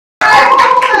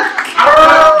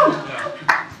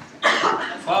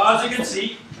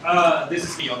see, this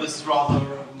is me, or this is rather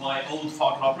my old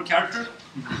fart LARPer character.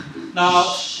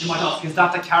 Now, you might ask, is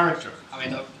that a character? I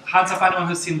mean, hands up anyone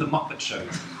who's seen the Muppet Show.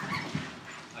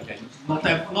 Okay,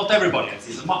 not everybody has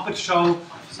seen. The Muppet Show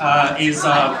is,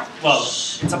 well,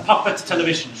 it's a puppet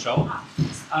television show.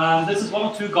 This is one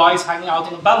or two guys hanging out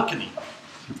on a balcony,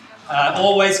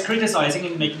 always criticizing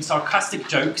and making sarcastic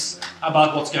jokes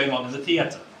about what's going on in the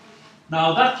theatre.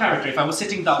 Now that character, if I was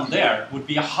sitting down there, would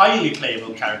be a highly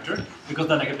playable character, because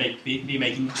then I could be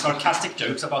making sarcastic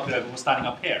jokes about whoever was standing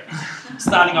up here.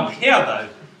 Standing up here, though,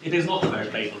 it is not a very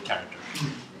playable character.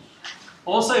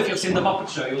 Also, if you've seen the Muppet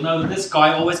Show, you'll know that this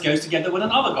guy always goes together with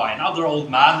another guy, another old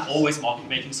man, always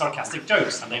making sarcastic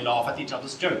jokes, and they laugh at each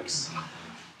other's jokes.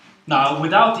 Now,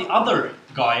 without the other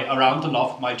guy around to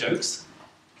laugh at my jokes,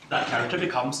 that character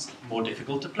becomes more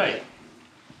difficult to play.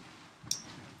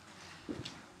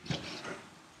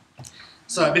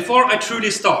 So, before I truly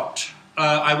start,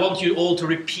 I want you all to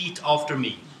repeat after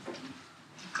me.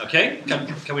 Okay?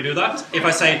 Can we do that? If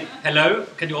I say hello,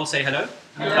 can you all say hello?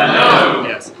 Hello!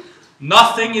 Yes.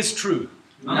 Nothing is true.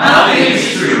 Nothing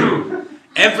is true.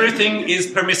 Everything is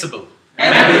permissible.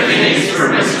 Everything is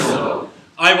permissible.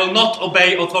 I will not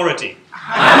obey authority.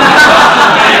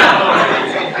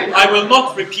 I will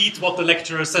not repeat what the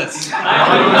lecturer says.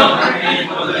 I will not repeat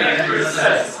what the lecturer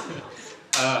says.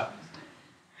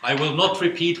 I will not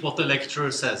repeat what the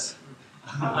lecturer says.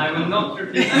 I will not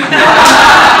repeat.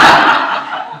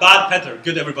 Bad Petter,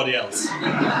 good everybody else.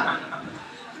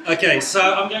 Okay, so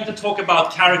I'm going to talk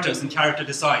about characters and character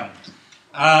design.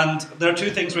 And there are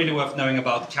two things really worth knowing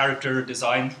about character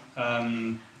design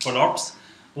for LARPs.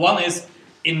 One is,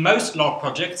 in most LARP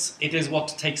projects, it is what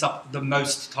takes up the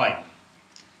most time.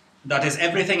 That is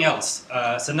everything else.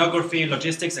 Scenography,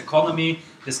 logistics, economy,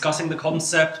 discussing the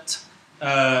concept,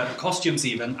 costumes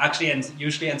even, actually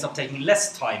usually ends up taking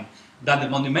less time than the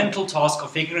monumental task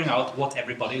of figuring out what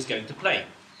everybody is going to play.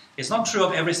 It's not true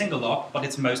of every single LARP, but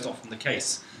it's most often the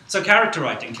case. So character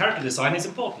writing, character design is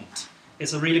important.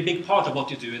 It's a really big part of what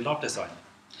you do in LARP design.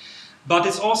 But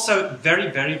it's also very,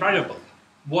 very variable.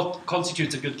 What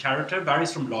constitutes a good character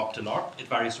varies from LARP to LARP, it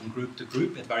varies from group to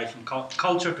group, it varies from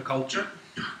culture to culture,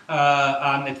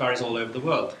 and it varies all over the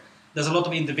world. There's a lot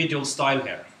of individual style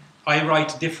here. I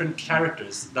write different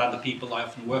characters than the people I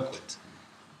often work with.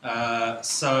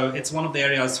 So it's one of the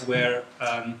areas where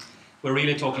we're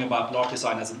really talking about LARP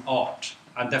design as an art,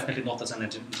 and definitely not as an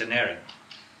engineering.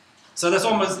 So there's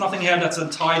almost nothing here that's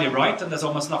entirely right, and there's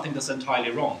almost nothing that's entirely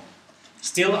wrong.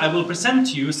 Still, I will present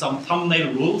to you some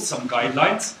thumbnail rules, some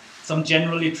guidelines, some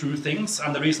generally true things,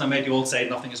 and the reason I made you all say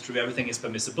nothing is true, everything is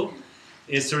permissible,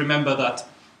 is to remember that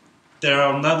there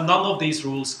are none of these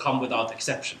rules come without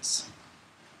exceptions.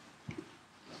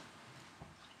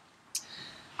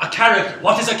 A character.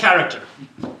 What is a character?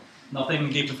 Nothing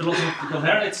deeply philosophical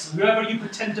here. It's whoever you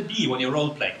pretend to be when you're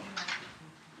role-playing.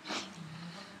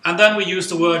 And then we use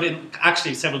the word in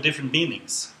actually several different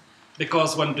meanings.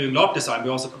 Because when doing LARP design,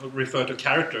 we also refer to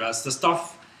character as the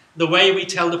stuff, the way we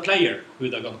tell the player who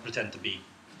they're going to pretend to be.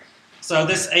 So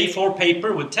this A4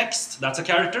 paper with text, that's a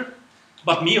character.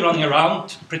 But me running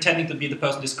around pretending to be the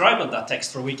person describing that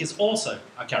text for a week is also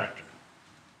a character.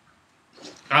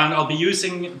 And I'll be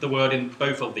using the word in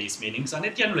both of these meanings, and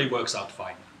it generally works out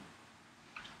fine.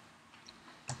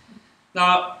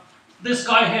 Now, this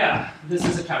guy here, this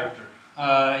is a character.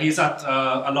 He's at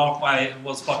a LARP I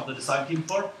was part of the design team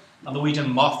for, a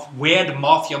Norwegian weird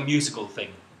mafia musical thing.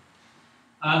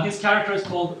 And his character is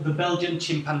called the Belgian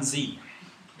chimpanzee.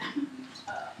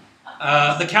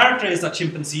 The character is a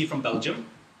chimpanzee from Belgium,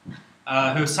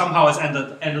 who somehow has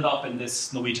ended up in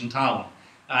this Norwegian town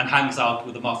and hangs out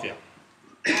with the mafia.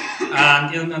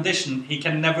 And in addition, he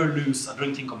can never lose a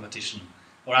drinking competition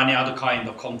or any other kind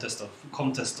of contest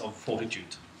of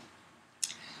fortitude.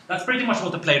 That's pretty much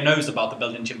what the player knows about the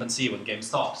Belgian chimpanzee when the game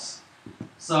starts.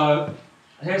 So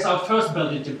here's our first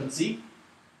Belgian chimpanzee,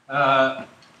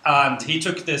 and he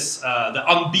took this the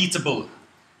unbeatable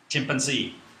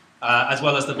chimpanzee, as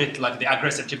well as the bit like the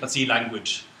aggressive chimpanzee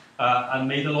language, and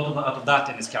made a lot out of that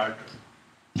in his character.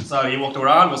 So he walked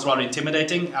around, was rather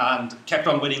intimidating, and kept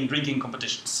on winning drinking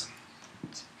competitions.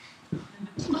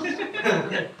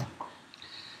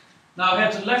 Now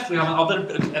here to the left we have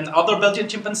another Belgian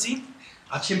chimpanzee.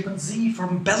 A chimpanzee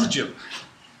from Belgium.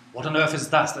 What on earth is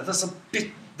that?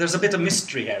 There's a bit of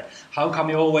mystery here. How come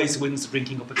he always wins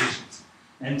drinking competitions?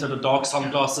 Enter the dark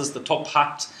sunglasses, the top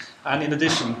hat, and in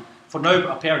addition, for no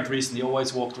apparent reason, he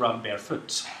always walked around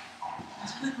barefoot.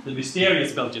 The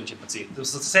mysterious Belgian chimpanzee. It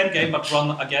was the same game, but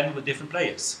run again with different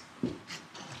players.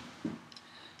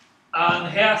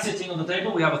 And here, sitting on the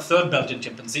table, we have a third Belgian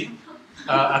chimpanzee.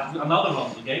 At another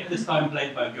run of the game, this time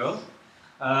played by a girl.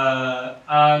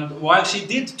 And while she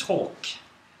did talk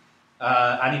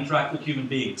and interact with human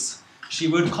beings, she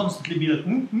would constantly be like,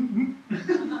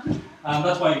 and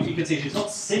that's why you can see she's not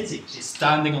sitting, she's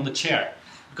standing on the chair.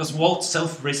 Because what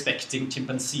self-respecting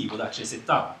chimpanzee would actually sit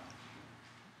down?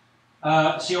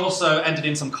 She also entered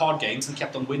in some card games and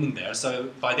kept on winning there, so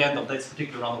by the end of this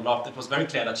particular round of LARP, it was very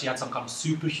clear that she had some kind of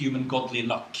superhuman godly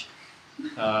luck,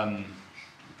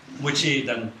 which she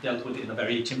then dealt with in a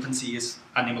very chimpanzee-ish,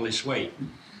 animalish way.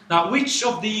 Now, which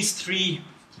of these three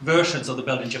versions of the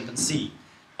Belgian chimpanzee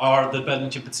are the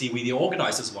Belgian chimpanzee we, the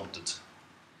organizers, wanted?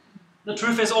 The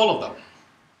truth is all of them.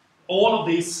 All of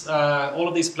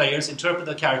these players interpreted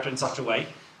the character in such a way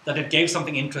that it gave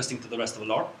something interesting to the rest of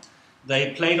the LARP.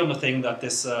 They played on the thing that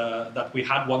that we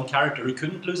had one character who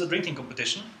couldn't lose a drinking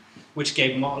competition, which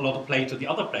gave a lot of play to the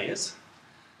other players,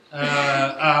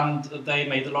 and they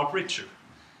made the LARP richer.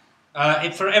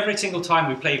 For every single time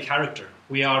we play a character,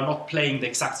 we are not playing the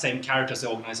exact same characters the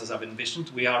organizers have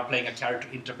envisioned, we are playing a character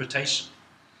interpretation.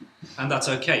 And that's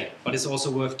okay, but it's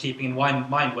also worth keeping in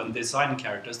mind when designing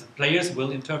characters that players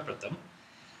will interpret them.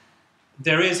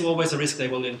 There is always a risk they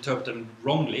will interpret them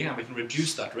wrongly, and we can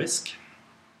reduce that risk.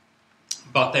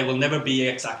 But they will never be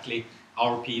exactly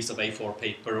our piece of A4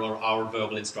 paper or our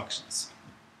verbal instructions.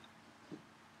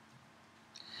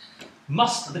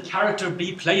 Must the character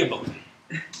be playable?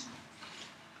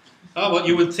 Oh, well,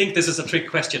 you would think this is a trick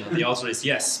question, and the answer is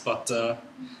yes, but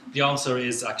the answer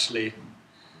is actually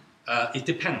it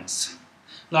depends.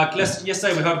 Like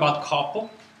yesterday we heard about Capo,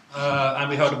 and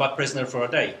we heard about Prisoner for a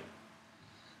Day.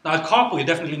 Now at Capo you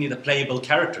definitely need a playable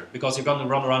character, because you're going to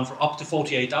run around for up to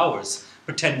 48 hours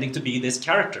pretending to be this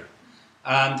character.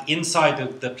 And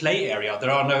inside the play area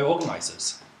there are no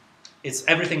organizers.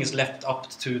 Everything is left up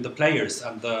to the players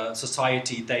and the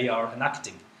society they are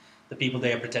enacting, the people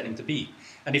they are pretending to be.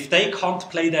 And if they can't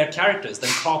play their characters,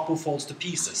 then Capo falls to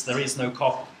pieces. There is no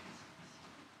Capo.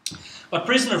 But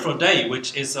Prisoner for a Day,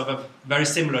 which is of a very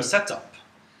similar setup,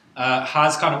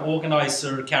 has kind of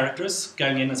organizer characters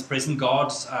going in as prison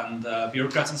guards and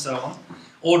bureaucrats and so on,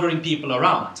 ordering people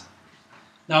around.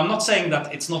 Now, I'm not saying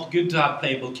that it's not good to have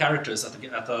playable characters at a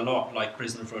LARP like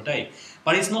Prisoner for a Day,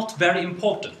 but it's not very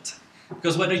important,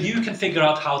 because whether you can figure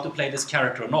out how to play this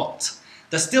character or not,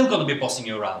 they're still going to be bossing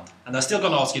you around, and they're still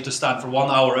going to ask you to stand for 1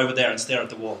 hour over there and stare at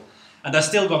the wall, and they're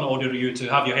still going to order you to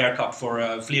have your hair cut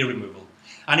for flea removal.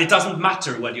 And it doesn't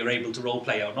matter whether you're able to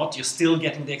roleplay or not, you're still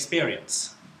getting the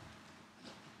experience.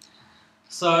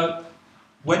 So,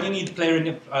 when you need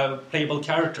playable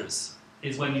characters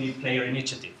is when you need player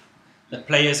initiative. That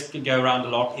players can go around a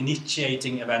lot,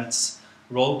 initiating events,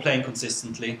 role-playing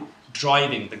consistently,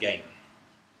 driving the game.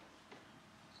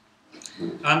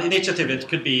 And initiative, it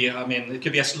could be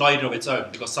a slider of its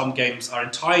own, because some games are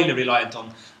entirely reliant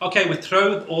on, okay, we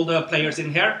throw all the players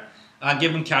in here and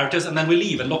give them characters, and then we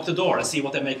leave and lock the door and see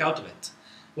what they make out of it.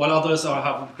 While others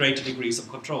have greater degrees of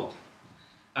control.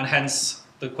 And hence,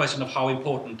 the question of how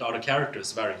important are the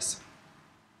characters varies.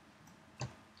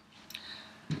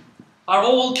 Are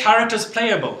all characters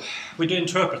playable? We do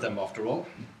interpret them, after all.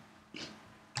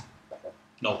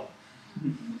 No.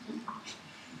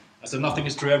 I said nothing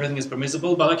is true, everything is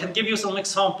permissible, but I can give you some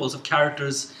examples of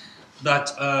characters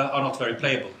that are not very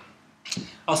playable.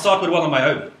 I'll start with one of my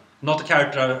own. Not a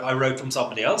character I wrote from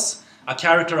somebody else, a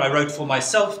character I wrote for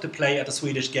myself to play at a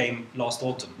Swedish game last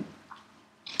autumn.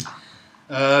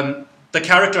 The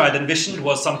character I'd envisioned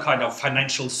was some kind of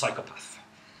financial psychopath.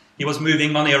 He was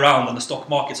moving money around on the stock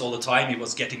markets all the time, he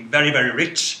was getting very, very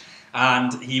rich,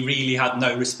 and he really had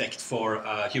no respect for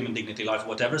human dignity, life,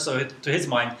 whatever, so to his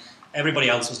mind, everybody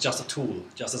else was just a tool,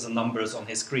 just as the numbers on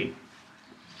his screen.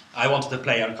 I wanted to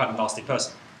play a kind of nasty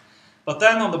person. But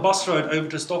then on the bus road over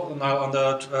to Stockholm, on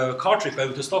the car trip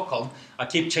over to Stockholm, I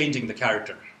keep changing the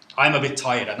character. I'm a bit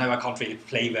tired, I know I can't really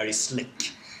play very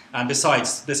slick. And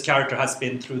besides, this character has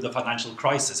been through the financial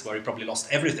crisis where he probably lost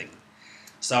everything.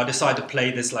 So I decided to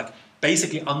play this like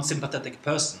basically unsympathetic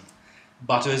person,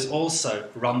 but who is also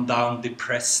run down,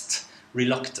 depressed,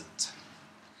 reluctant.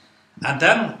 And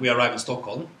then we arrive in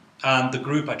Stockholm, and the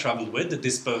group I travelled with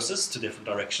disperses to different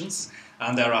directions,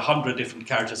 and there are 100 different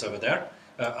characters over there,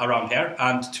 around here,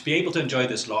 and to be able to enjoy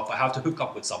this LARP, I have to hook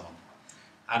up with someone.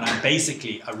 And I'm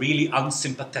basically a really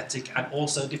unsympathetic and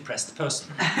also depressed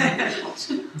person.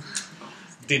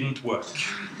 Didn't work.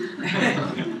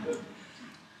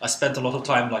 I spent a lot of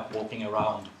time like walking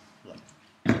around,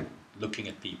 like, looking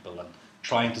at people and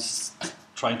trying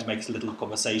to make little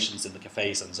conversations in the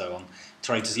cafes and so on,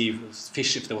 trying to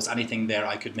fish if there was anything there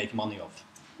I could make money of.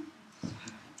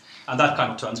 And that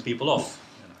kind of turns people off.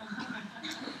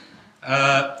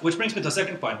 Which brings me to the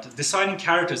second point. Designing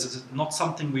characters is not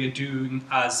something we are doing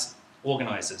as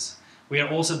organizers. We are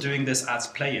also doing this as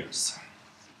players.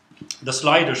 The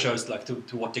slider shows like to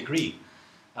what degree.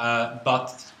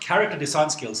 But character design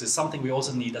skills is something we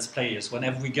also need as players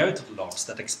whenever we go to the LARPs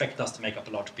that expect us to make up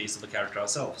a large piece of the character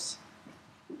ourselves.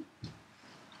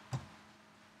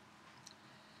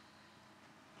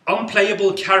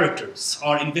 Unplayable characters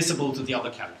are invisible to the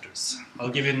other characters. I'll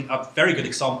give you a very good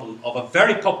example of a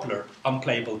very popular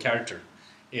unplayable character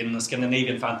in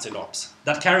Scandinavian fantasy LARPs.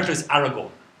 That character is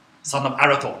Aragorn, son of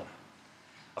Arathorn,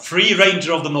 a free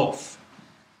ranger of the north,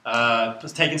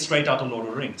 taken straight out of Lord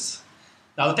of the Rings.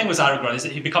 Now the thing with Aragorn is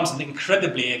that he becomes an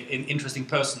incredibly interesting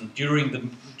person during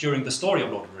the story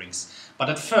of Lord of the Rings. But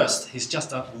at first, he's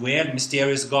just a weird,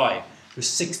 mysterious guy who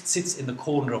sits in the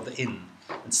corner of the inn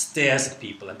and stares at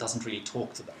people and doesn't really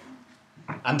talk to them.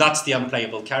 And that's the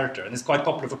unplayable character. And it's quite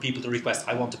popular for people to request,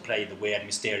 I want to play the weird,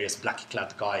 mysterious,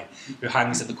 black-clad guy who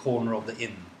hangs in the corner of the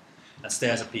inn and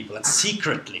stares at people. And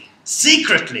secretly,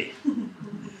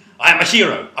 I am a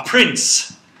hero, a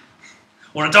prince,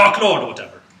 or a dark lord or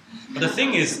whatever. But the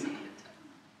thing is,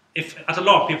 if at a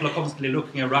LARP people are constantly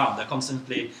looking around, they're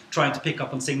constantly trying to pick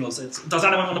up on signals. Does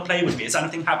anyone want to play with me? Is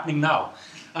anything happening now?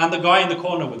 And the guy in the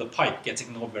corner with a pipe gets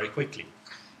ignored very quickly.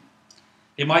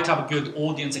 He might have a good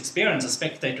audience experience, a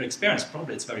spectator experience,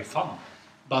 probably it's very fun.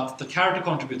 But the character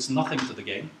contributes nothing to the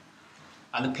game,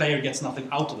 and the player gets nothing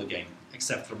out of the game,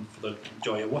 except for the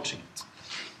joy of watching it.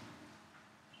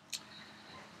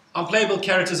 Unplayable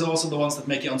characters are also the ones that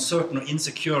make you uncertain or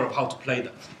insecure of how to play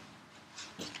them.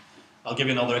 I'll give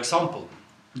you another example.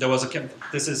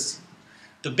 This is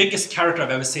the biggest character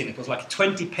I've ever seen. It was like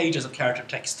 20 pages of character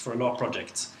text for a LARP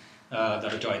project that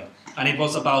I joined. And it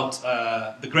was about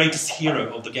the greatest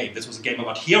hero of the game. This was a game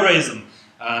about heroism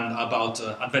and about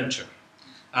adventure.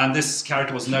 And this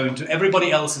character was known to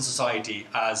everybody else in society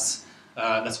as,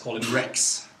 let's call him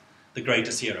Rex, the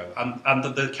greatest hero. And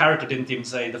the character didn't even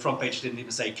say, the front page didn't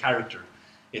even say character.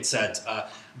 It said,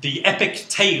 the epic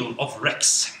tale of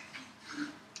Rex.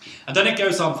 And then it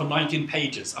goes on for 19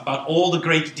 pages about all the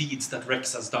great deeds that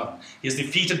Rex has done. He has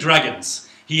defeated dragons,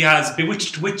 he has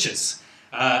bewitched witches,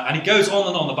 and it goes on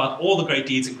and on about all the great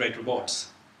deeds and great rewards.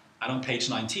 And on page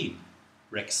 19,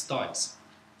 Rex dies.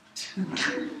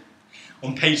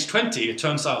 On page 20, it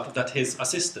turns out that his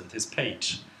assistant, his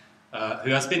page,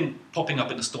 who has been popping up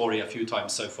in the story a few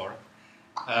times so far,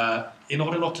 in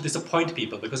order not to disappoint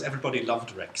people, because everybody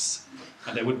loved Rex,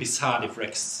 and they would be sad if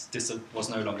Rex was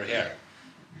no longer here.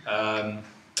 Then,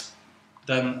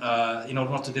 in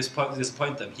order not to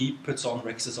disappoint them, he puts on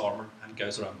Rex's armor and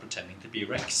goes around pretending to be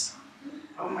Rex.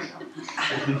 Oh my god.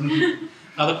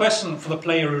 Now the question for the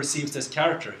player who receives this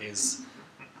character is,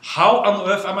 how on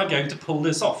earth am I going to pull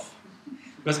this off?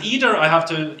 Because either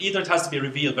it has to be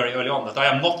revealed very early on that I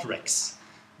am not Rex,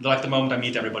 like the moment I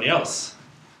meet everybody else,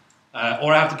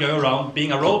 or I have to go around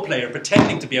being a role player,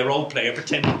 pretending to be a role player,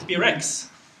 pretending to be Rex.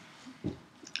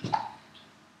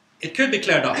 It could be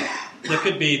cleared up. There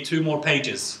could be 2 more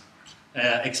pages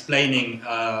explaining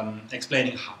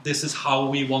this is how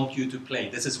we want you to play.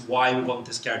 This is why we want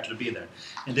this character to be there.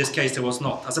 In this case, there was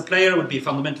not. As a player, I would be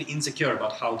fundamentally insecure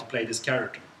about how to play this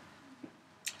character.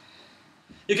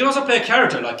 You can also play a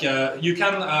character like you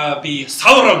can be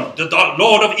Sauron, the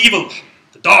Lord of Evil,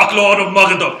 the Dark Lord of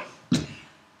Mordor.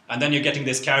 And then you're getting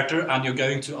this character and you're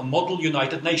going to a model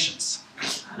United Nations.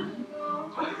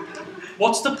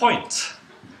 What's the point?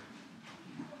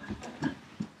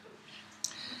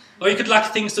 Or you could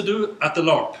lack things to do at the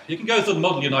LARP. You can go to the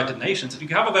model United Nations and you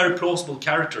can have a very plausible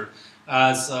character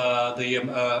as the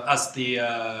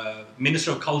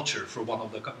Minister of Culture for one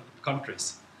of the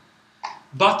countries.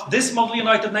 But this model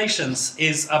United Nations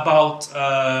is about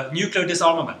nuclear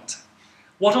disarmament.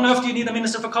 What on earth do you need a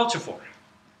Minister for Culture for?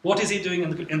 What is he doing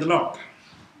in the LARP?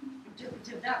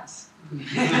 To dance.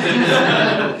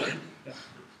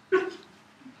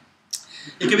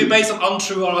 It can be based on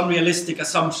untrue or unrealistic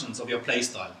assumptions of your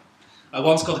playstyle. I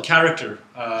once got a character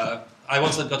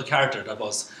that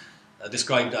was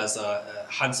described as a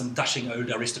handsome, dashing old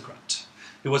aristocrat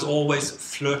who was always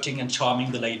flirting and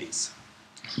charming the ladies.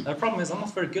 The problem is I'm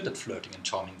not very good at flirting and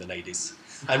charming the ladies.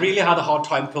 I really had a hard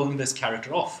time pulling this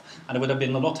character off, and I would have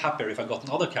been a lot happier if I got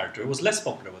another character who was less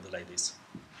popular with the ladies.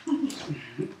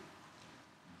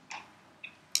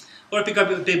 Or it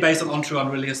could be based on untrue,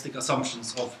 unrealistic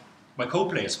assumptions of my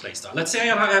co-player's playstyle. Let's say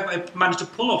I managed to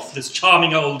pull off this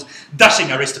charming old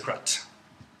dashing aristocrat,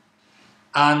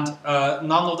 and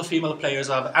none of the female players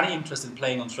have any interest in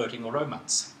playing on flirting or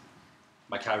romance.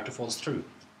 My character falls through.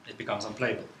 It becomes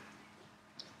unplayable.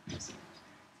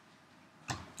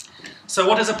 So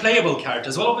what is a playable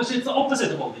character? Well, obviously it's the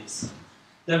opposite of all these.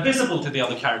 They're visible to the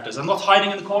other characters and not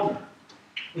hiding in the corner.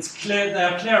 It's clear,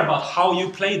 they're clear about how you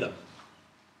play them.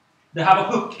 They have a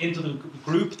hook into the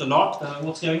group, the LARP,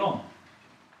 what's going on.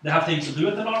 They have things to do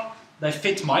at the LARP. They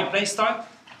fit my playstyle,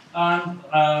 and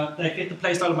they fit the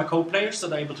playstyle of my co-players, so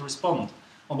they're able to respond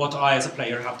on what I as a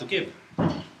player have to give.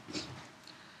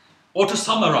 Or to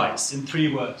summarize in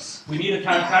 3 words, we need a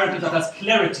character that has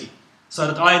clarity, so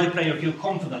that I, the player, feel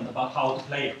confident about how to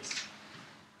play it.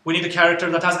 We need a character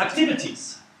that has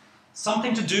activities,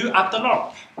 something to do at the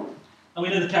LARP. And we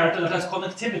need a character that has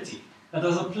connectivity, that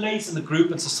has a place in the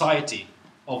group and society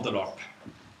of the LARP.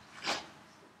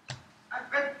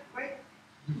 Wait.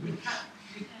 We can't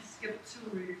skip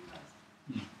 2 really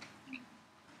fast.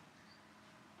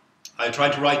 I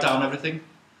tried to write down everything.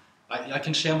 I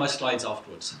can share my slides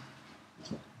afterwards.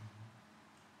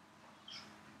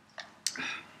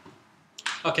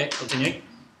 Okay, continuing.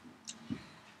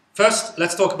 First,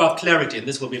 let's talk about clarity, and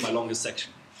this will be my longest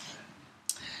section.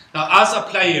 Now, as a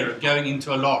player going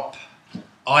into a LARP,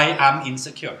 I am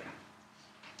insecure.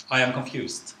 I am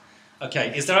confused.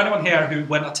 Okay, is there anyone here who,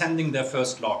 when attending their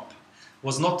first LARP,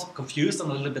 was not confused and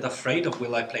a little bit afraid of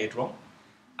will I play it wrong?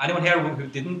 Anyone here who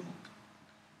didn't?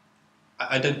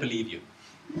 I don't believe you.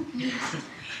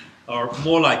 Or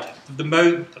more like,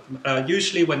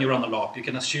 usually when you're on a LARP, you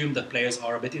can assume that players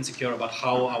are a bit insecure about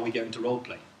how are we going to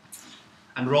roleplay.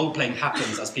 And role-playing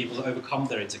happens as people overcome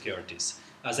their insecurities,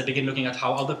 as they begin looking at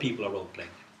how other people are role-playing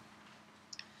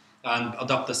and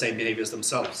adopt the same behaviors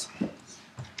themselves.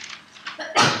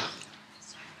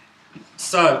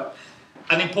 So,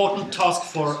 an important task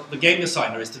for the game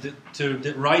designer is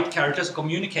to write characters,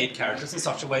 communicate characters in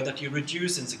such a way that you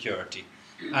reduce insecurity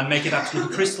and make it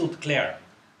absolutely crystal clear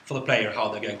for the player how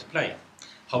they're going to play.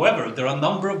 However, there are a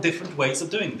number of different ways of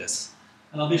doing this,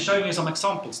 and I'll be showing you some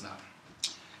examples now.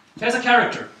 Here's a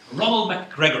character, Ronald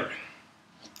McGregor.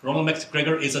 Ronald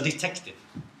McGregor is a detective.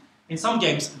 In some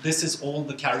games, this is all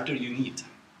the character you need.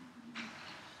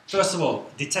 First of all,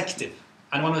 detective.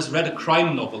 Anyone who's read a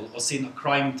crime novel or seen a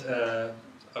crime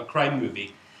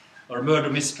movie or a murder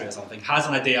mystery or something has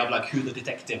an idea of like who the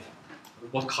detective,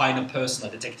 what kind of person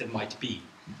a detective might be.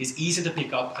 It's easy to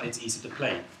pick up and it's easy to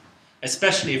play,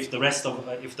 especially if the rest of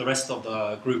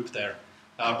the group there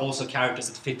are also characters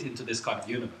that fit into this kind of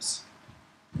universe.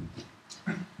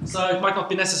 So it might not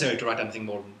be necessary to write anything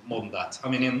more than that. I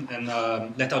mean, in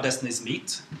Let Our Destinies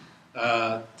Meet,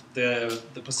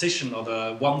 the position or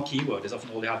the one keyword is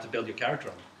often all you have to build your character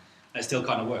on. And it still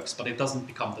kind of works, but it doesn't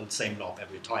become the same LARP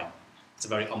every time. It's a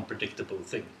very unpredictable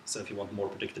thing. So if you want more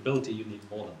predictability, you need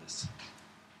more than this.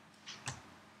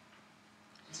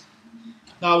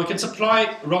 Now we can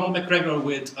supply Ronald McGregor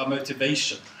with a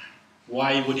motivation.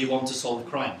 Why would he want to solve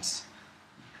crimes?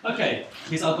 Okay,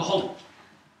 he's alcoholic.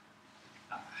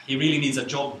 He really needs a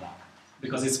job now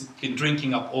because he's been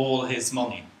drinking up all his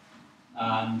money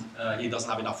and he doesn't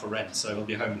have enough for rent, so he'll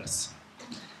be homeless.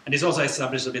 And he's also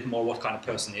established a bit more what kind of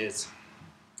person he is.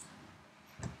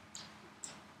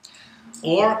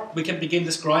 Or we can begin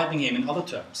describing him in other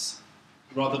terms,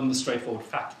 rather than the straightforward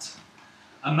fact.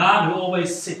 A man who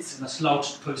always sits in a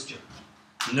slouched posture,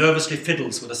 nervously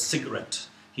fiddles with a cigarette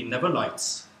he never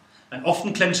lights, and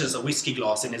often clenches a whiskey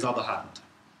glass in his other hand.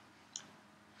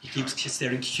 He keeps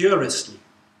staring curiously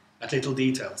at little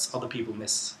details other people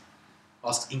miss,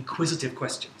 asks inquisitive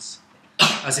questions,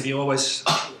 as if he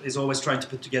is always trying to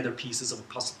put together pieces of a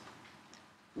puzzle.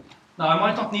 Now, I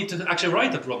might not need to actually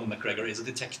write that Ronald McGregor is a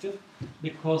detective,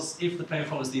 because if the player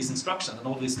follows these instructions, and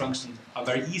all these instructions are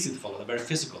very easy to follow, they're very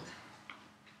physical,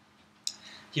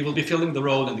 he will be filling the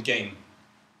role in the game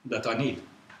that I need.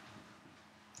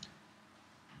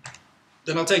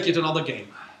 Then I'll take you to another game,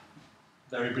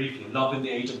 very briefly, Love in the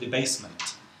Age of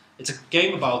Debasement. It's a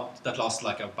game that lasts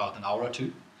like about an hour or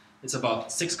two. It's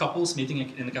about 6 couples meeting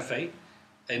in a cafe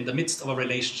in the midst of a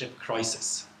relationship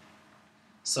crisis.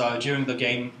 So during the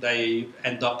game, they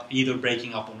end up either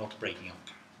breaking up or not breaking up.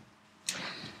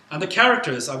 And the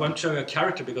characters, I won't show you a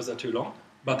character because they're too long,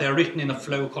 but they're written in a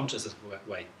flow consciousness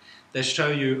way. They show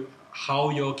you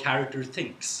how your character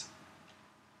thinks.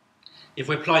 If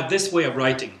we apply this way of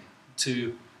writing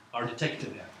to our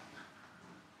detective here,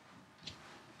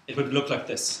 it would look like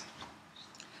this.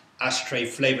 Ashtray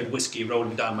flavored whiskey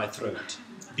rolling down my throat.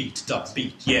 Beat, dub,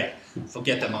 beat, yeah.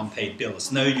 Forget them unpaid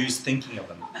bills. No use thinking of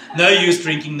them. No use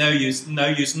drinking, no use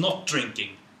not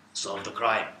drinking. Solve the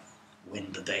crime.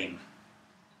 Win the dame.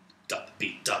 Dub,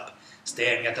 beat, dub.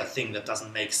 Staring at a thing that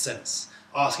doesn't make sense.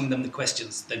 Asking them the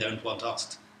questions they don't want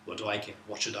asked. What do I care?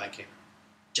 What should I care?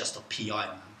 Just a PI,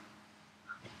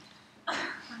 man.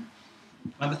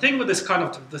 And the thing with this kind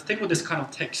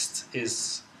of text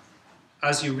is,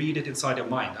 as you read it inside your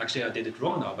mind, actually I did it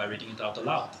wrong now by reading it out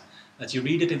aloud. As you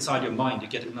read it inside your mind, you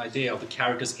get an idea of the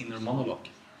character's inner monologue.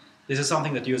 This is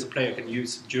something that you as a player can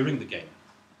use during the game.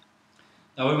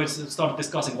 Now, when we started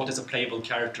discussing what is a playable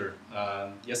character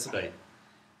yesterday,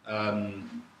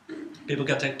 people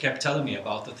kept telling me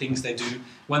about the things they do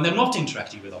when they're not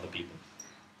interacting with other people.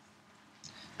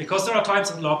 Because there are times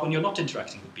in LARP when you're not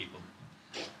interacting with people.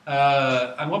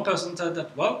 And one person said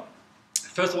that, well,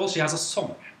 first of all, she has a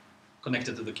song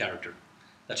connected to the character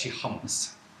that she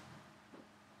hums.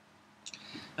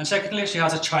 And secondly, she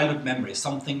has a childhood memory,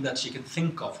 something that she can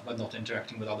think of when not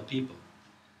interacting with other people.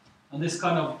 And this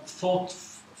kind of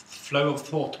flow of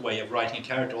thought way of writing a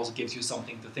character also gives you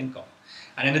something to think of.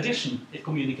 And in addition, it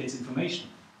communicates information.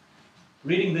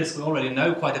 Reading this, we already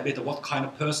know quite a bit of what kind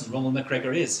of person Ronald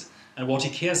McGregor is, and what he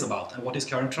cares about, and what his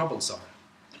current troubles are.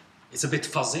 It's a bit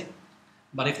fuzzy,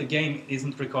 but if the game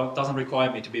doesn't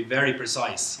require me to be very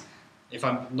precise, if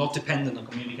I'm not dependent on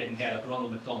communicating here that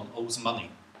Ronald McDonald owes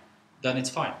money, then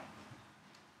it's fine.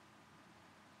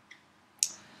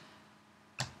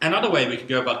 Another way we could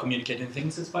go about communicating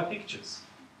things is by pictures.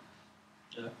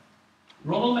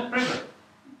 Ronald McGregor.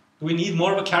 Do we need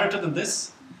more of a character than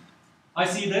this? I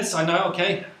see this, I know,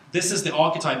 okay, this is the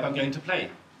archetype I'm going to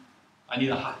play. I need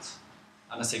a hat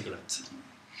and a cigarette.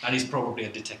 And he's probably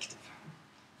a detective.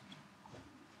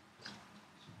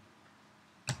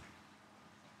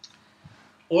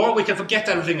 Or we can forget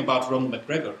everything about Ronald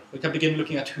McGregor. We can begin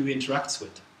looking at who he interacts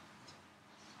with.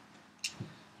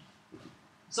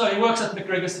 So he works at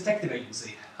McGregor's detective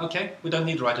agency. Okay, we don't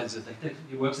need to write as a detective.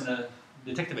 He works in a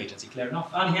detective agency, clear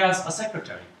enough. And he has a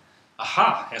secretary.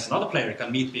 Aha, here's another player who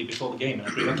can meet me before the game and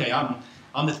agree, okay,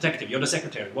 I'm the detective, you're the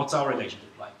secretary, what's our relationship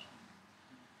like?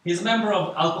 He's a member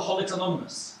of Alcoholics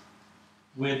Anonymous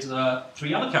with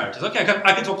 3 other characters. Okay,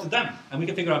 I can talk to them and we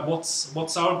can figure out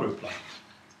what's our group like.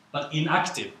 But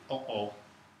inactive, uh-oh.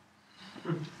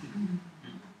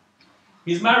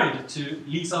 He's married to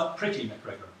Lisa Pretty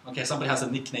McGregor. Okay, somebody has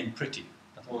a nickname Pretty.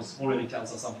 That already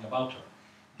tells us something about her.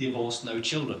 Divorced, no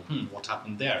children. What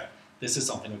happened there? This is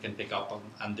something we can pick up on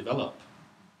and develop.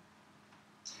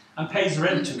 And pays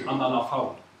rent to Anna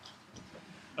Lafhaul.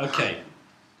 Okay,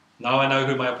 now I know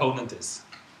who my opponent is.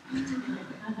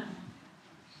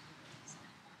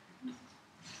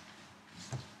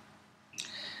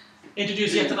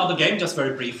 Introduce yet another game, just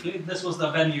very briefly. This was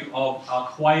the venue of our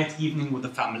Quiet Evening with the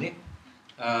Family,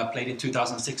 played in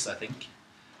 2006, I think,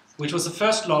 which was the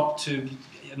first LARP to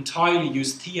entirely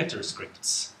use theatre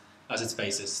scripts as its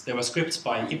basis. There were scripts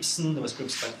by Ibsen, there were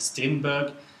scripts by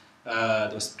Strindberg,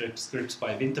 there were scripts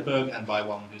by Winterberg, and by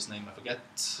one whose name I forget.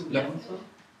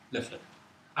 Löffler.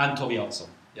 And Tove Jansson.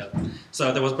 Yeah.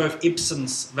 So there was both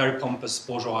Ibsen's very pompous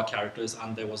bourgeois characters,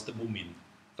 and there was the Boomin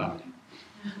family.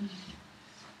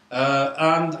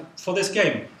 And for this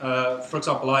game, for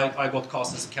example, I got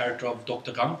cast as a character of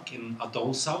Dr. Rank in A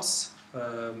Doll's House,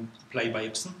 played by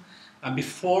Ibsen. And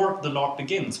before the LARP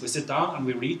begins, we sit down and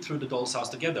we read through the Doll's House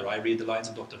together. I read the lines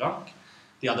of Dr. Rank,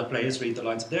 the other players read the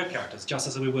lines of their characters, just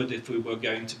as we would if we were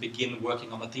going to begin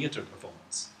working on a theatre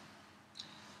performance.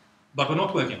 But we're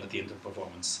not working on a theatre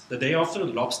performance. The day after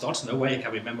the LARP starts, no way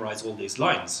can we memorize all these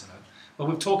lines. You know? But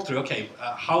we've talked through, okay,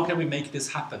 how can we make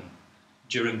this happen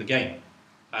during the game?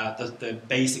 The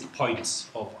basic points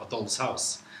of A Doll's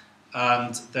House.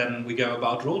 And then we go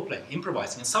about role-playing,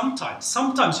 improvising. And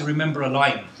sometimes you remember a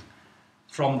line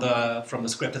from the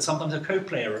script, and sometimes a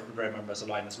co-player remembers a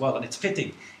line as well, and it's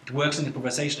fitting. It works in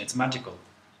improvisation, it's magical.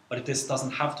 But this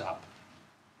doesn't have to happen.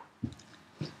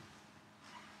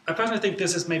 I personally think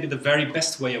this is maybe the very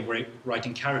best way of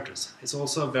writing characters. It's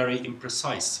also very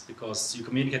imprecise, because you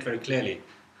communicate very clearly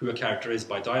who a character is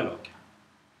by dialogue.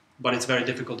 But it's very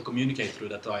difficult to communicate through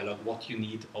that dialogue what you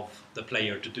need of the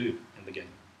player to do in the game.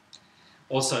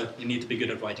 Also, you need to be good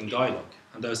at writing dialogue.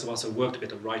 And those of us who worked a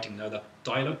bit of writing know that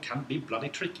dialogue can be bloody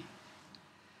tricky.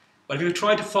 But if you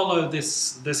try to follow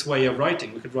this way of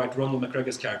writing, we could write Ronald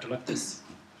McGregor's character like this.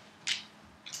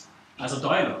 As a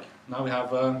dialogue. Now we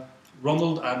have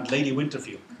Ronald and Lady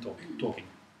Winterfield talking.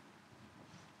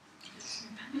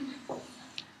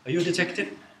 Are you a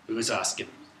detective? Who is asking?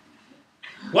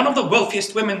 One of the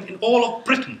wealthiest women in all of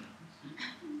Britain.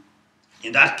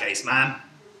 In that case, ma'am,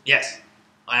 yes,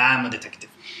 I am a detective.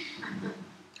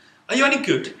 Are you any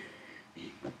good?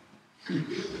 And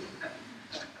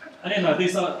you know,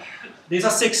 these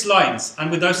are 6 lines, and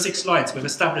with those 6 lines we've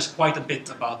established quite a bit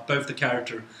about both the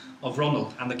character of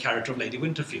Ronald and the character of Lady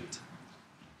Winterfield.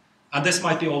 And this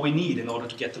might be all we need in order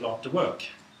to get the LARP to work.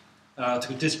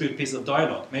 To distribute pieces of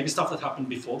dialogue. Maybe stuff that happened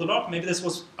before the LARP, maybe this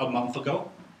was a month ago,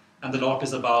 and the LARP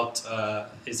is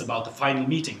about the final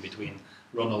meeting between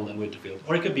Ronald and Winterfield.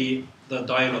 Or it could be the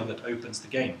dialogue that opens the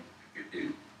game.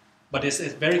 but it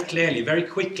very clearly, very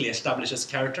quickly establishes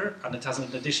character, and it has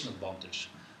an additional advantage.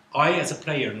 I, as a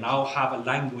player, now have a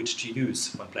language to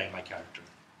use when playing my character.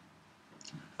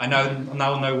 I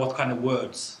now know what kind of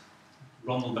words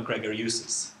Ronald McGregor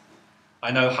uses.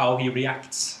 I know how he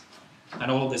reacts,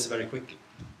 and all of this very quickly.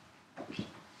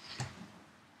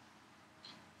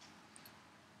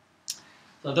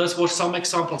 So those were some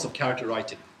examples of character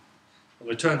writing. I'll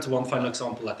return to one final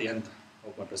example at the end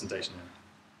of my presentation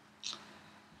here.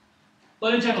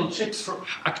 But in general, tips for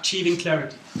achieving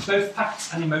clarity. Both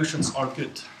facts and emotions are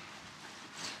good.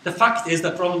 The fact is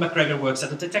that Ronald McGregor works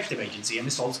at a detective agency and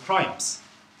he solves crimes.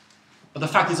 But the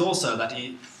fact is also that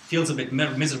he feels a bit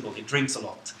miserable, he drinks a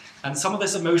lot. And some of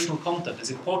this emotional content is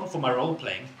important for my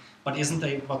role-playing, but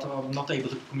I'm not able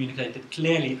to communicate it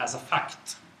clearly as a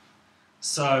fact.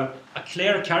 So a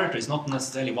clear character is not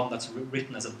necessarily one that's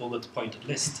written as a bullet-pointed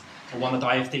list, or one that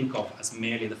I think of as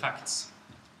merely the facts.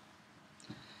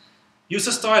 Use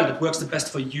a style that works the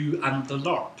best for you and the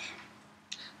LARP.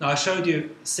 Now I showed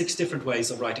you 6 different ways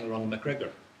of writing Ronald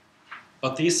McGregor,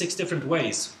 but these 6 different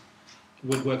ways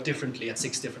would work differently at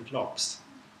 6 different LARPs.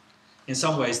 In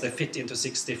some ways they fit into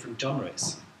 6 different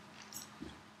genres.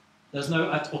 There's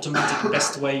no automatic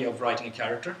best way of writing a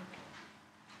character.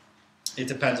 It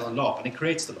depends on the LARP, and it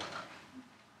creates the LARP.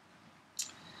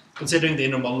 Considering the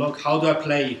inner monologue, how do I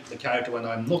play the character when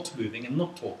I'm not moving and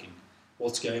not talking?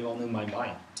 What's going on in my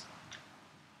mind?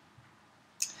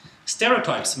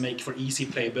 Stereotypes make for easy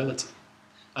playability.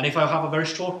 And if I have a very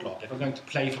short LARP, if I'm going to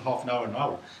play for half an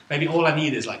hour, maybe all I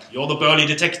need is like, you're the burly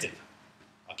detective.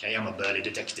 Okay, I'm a burly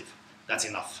detective. That's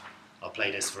enough. I'll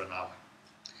play this for an hour.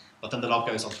 But then the LARP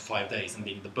goes on for 5 days, and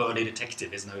being the burly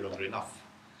detective is no longer enough.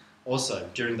 Also,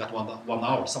 during that one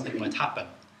hour, something might happen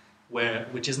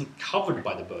which isn't covered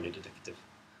by the burly detective.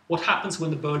 What happens when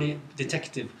the burly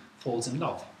detective falls in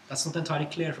love? That's not entirely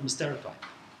clear from a stereotype.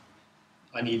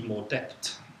 I need more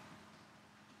depth.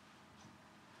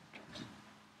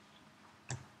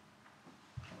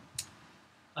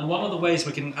 And one of the ways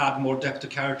we can add more depth to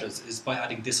characters is by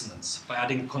adding dissonance, by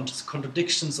adding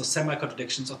contradictions or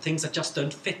semi-contradictions or things that just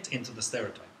don't fit into the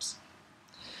stereotypes.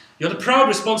 You're the proud,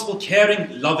 responsible,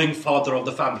 caring, loving father of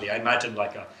the family. I imagine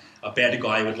like a bearded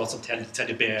guy with lots of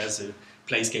teddy bears who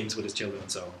plays games with his children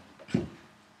and so on.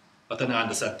 But then I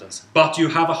add the sentence, but you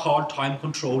have a hard time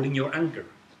controlling your anger.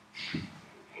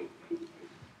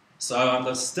 So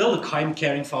I'm still a kind,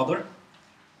 caring father,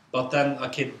 but then a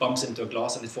kid bumps into a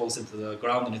glass and it falls into the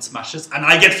ground and it smashes, and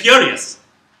I get furious!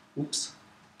 Oops.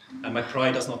 And my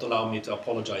pride does not allow me to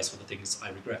apologize for the things I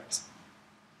regret.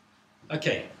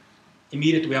 Okay.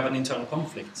 Immediately we have an internal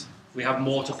conflict. We have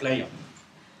more to play on.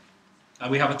 And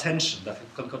we have a tension that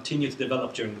can continue to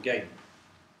develop during the game.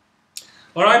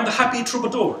 Or I'm the happy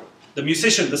troubadour, the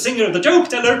musician, the singer, the joke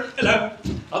teller. Hello,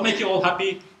 I'll make you all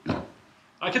happy.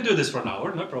 I can do this for an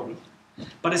hour, no problem.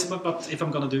 But if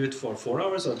I'm going to do it for 4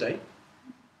 hours a day,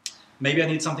 maybe I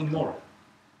need something more.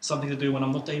 Something to do when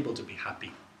I'm not able to be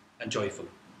happy and joyful.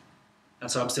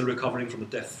 And so I'm still recovering from the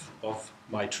death of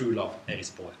my true love,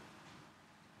 Eirik boy.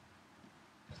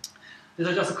 These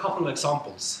are just a couple of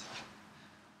examples,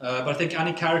 but I think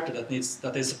any character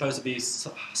that is supposed to be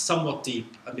somewhat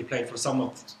deep and be played for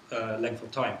somewhat length of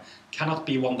time cannot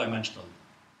be one-dimensional.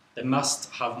 They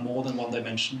must have more than one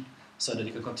dimension so that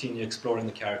you can continue exploring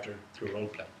the character through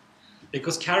roleplay.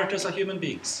 Because characters are human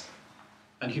beings,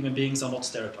 and human beings are not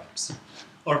stereotypes.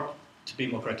 Or, to be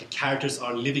more correct, characters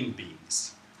are living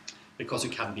beings, because you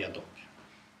can be a dog.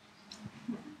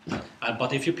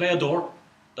 But if you play a door,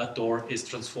 that door is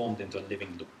transformed into a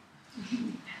living door.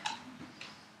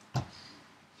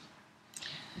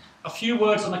 A few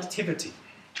words on activity.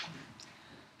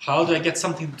 How do I get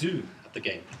something to do at the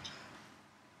game?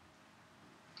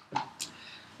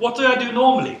 What do I do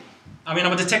normally? I mean,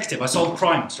 I'm a detective, I solve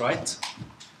crimes, right?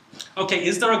 Okay,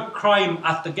 is there a crime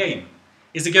at the game?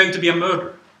 Is it going to be a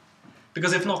murder?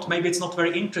 Because if not, maybe it's not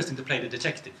very interesting to play the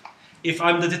detective. If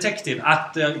I'm the detective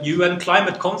at the UN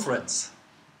climate conference,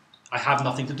 I have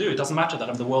nothing to do. It doesn't matter that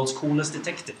I'm the world's coolest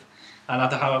detective and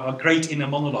that I have a great inner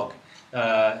monologue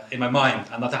in my mind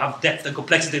and that I have depth and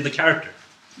complexity in the character.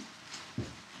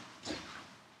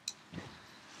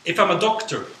 If I'm a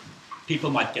doctor,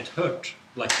 people might get hurt,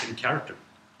 like in character.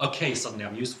 Okay, suddenly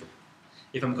I'm useful.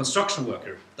 If I'm a construction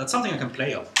worker, that's something I can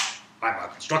play on. I'm a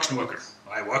construction worker.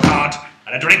 I work hard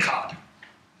and I drink hard.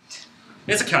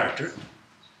 It's a character,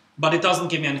 but it doesn't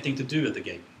give me anything to do at the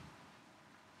game.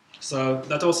 So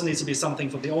that also needs to be something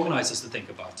for the organizers to think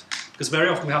about. Because very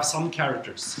often we have some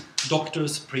characters,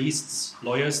 doctors, priests,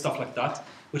 lawyers, stuff like that,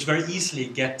 which very easily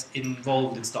get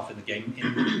involved in stuff in the game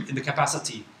in the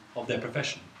capacity of their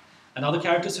profession. And other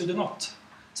characters who do not.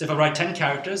 So if I write 10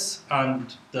 characters,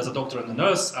 and there's a doctor and a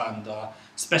nurse, and a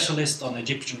specialist on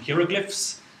Egyptian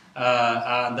hieroglyphs,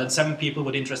 and then 7 people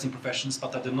with interesting professions,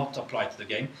 but that do not apply to the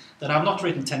game, then I've not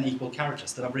written 10 equal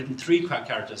characters. Then I've written 3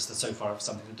 characters that so far have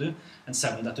something to do, and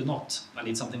 7 that do not. I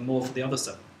need something more for the other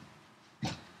 7.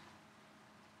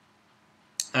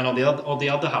 And on the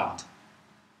other hand,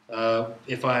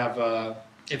 if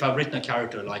I've written a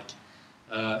character like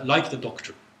the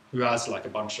doctor, who has like a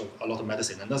lot of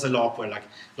medicine, and there's a LARP where like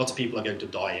lots of people are going to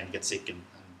die and get sick and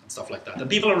stuff like that, and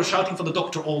people are shouting for the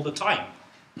doctor all the time,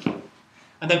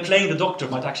 and then playing the doctor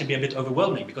might actually be a bit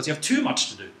overwhelming because you have too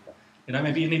much to do. You know,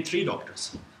 maybe you need 3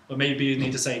 doctors, or maybe you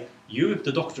need to say, you,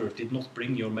 the doctor, did not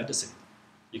bring your medicine.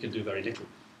 You can do very little.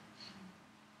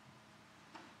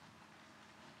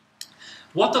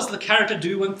 What does the character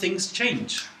do when things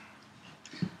change?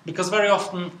 Because very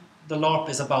often the LARP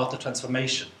is about the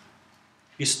transformation.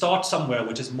 You start somewhere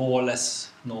which is more or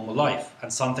less normal life,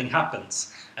 and something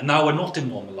happens, and now we're not in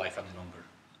normal life any longer.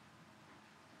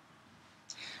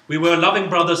 We were loving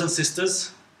brothers and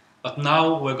sisters, but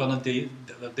now we're going to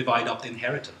divide up the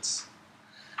inheritance.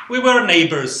 We were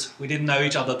neighbors, we didn't know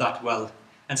each other that well,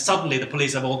 and suddenly the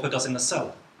police have all put us in a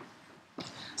cell.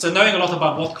 So knowing a lot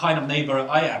about what kind of neighbor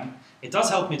I am, it does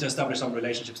help me to establish some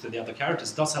relationships with the other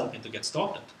characters, it does help me to get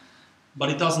started. But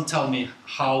it doesn't tell me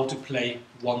how to play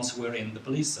once we're in the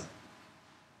police cell.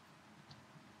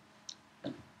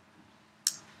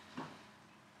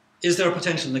 Is there a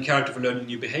potential in the character for learning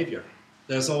new behavior?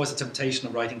 There's always a temptation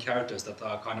of writing characters that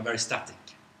are kind of very static.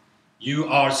 You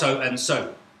are so and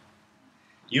so.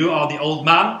 You are the old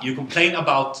man, you complain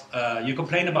about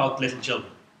little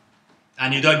children.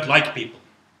 And you don't like people.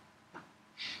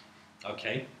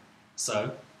 Okay,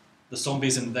 so the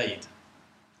zombies invade.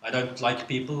 I don't like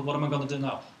people, what am I going to do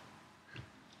now?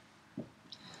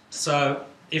 So,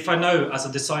 if I know as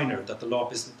a designer that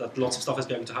that lots of stuff is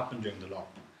going to happen during the LARP,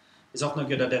 it's often a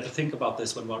good idea to think about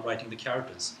this when we're writing the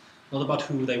characters. Not about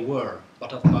who they were,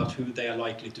 but about who they are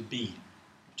likely to be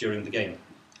during the game.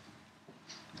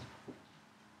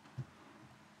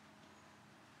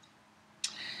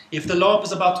 If the LARP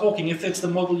is about talking, if it's the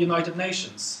model United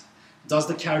Nations, does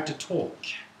the character talk?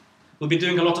 We'll be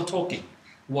doing a lot of talking.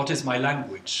 What is my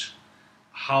language?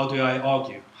 How do I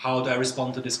argue? How do I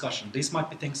respond to discussion? These might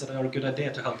be things that are a good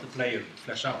idea to help the player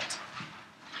flesh out.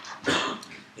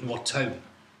 In what tone?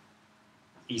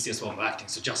 Easiest form of acting,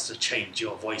 so just to change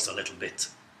your voice a little bit.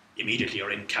 Immediately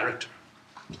you're in character.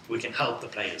 We can help the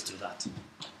players do that.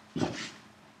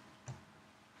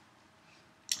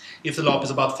 If the LARP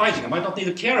is about fighting, I might not need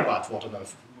to care about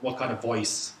what kind of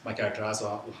voice my character has,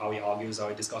 or how he argues, how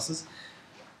he discusses.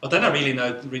 But then I really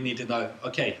need to know,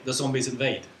 okay, the zombies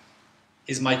invade.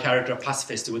 Is my character a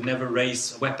pacifist who would never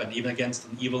raise a weapon even against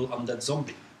an evil undead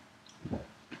zombie?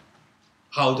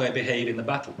 How do I behave in the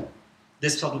battle?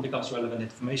 This suddenly becomes relevant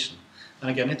information. And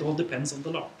again, it all depends on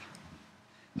the LARP,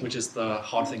 which is the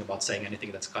hard thing about saying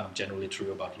anything that's kind of generally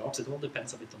true about LARPs. It all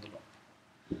depends a bit on the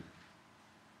LARP.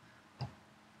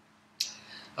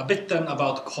 A bit then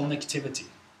about connectivity.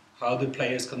 How do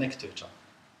players connect to each other?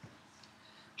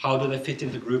 How do they fit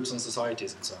into groups and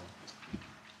societies and so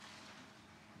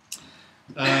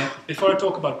on? Before I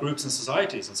talk about groups and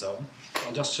societies and so on,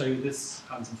 I'll just show you this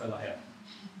handsome fella here.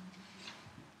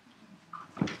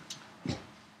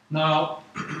 Now,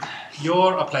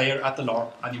 you're a player at the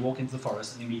LARP and you walk into the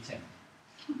forest and you meet him.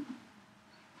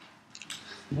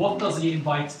 What does he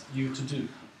invite you to do?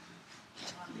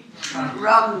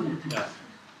 Run Yeah.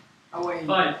 away.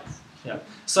 Fight. Yeah.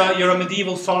 So you're a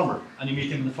medieval farmer and you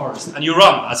meet him in the forest and you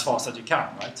run as fast as you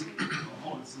can, right?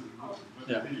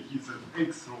 Yeah.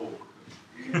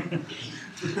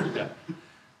 Yeah.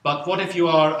 But what if you're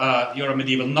a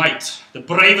medieval knight, the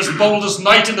bravest, boldest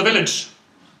knight in the village?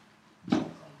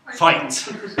 Fight.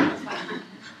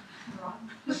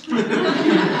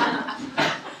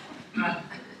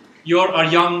 You're a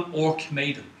young orc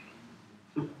maiden,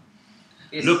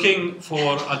 looking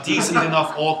for a decent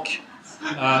enough orc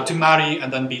to marry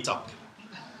and then beat up.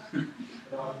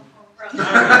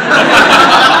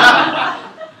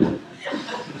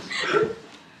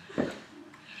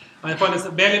 My point is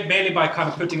that merely by kind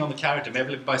of putting on the character,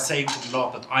 merely by saying to the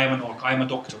LARP that I am an orc, I am a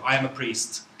doctor, I am a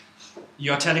priest,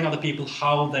 you are telling other people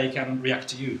how they can react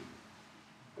to you.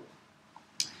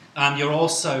 And you're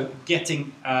also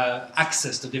getting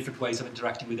access to different ways of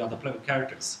interacting with the other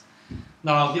characters.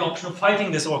 Now, the option of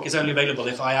fighting this orc is only available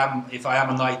if I am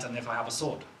a knight and if I have a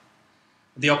sword.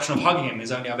 The option of hugging him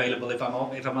is only available if I'm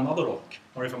another orc,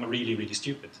 or if I'm really, really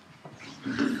stupid.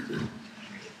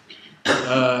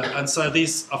 And so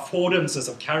these affordances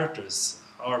of characters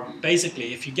are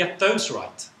basically, if you get those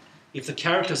right, if the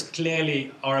characters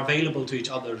clearly are available to each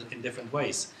other in different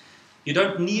ways, you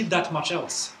don't need that much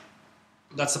else.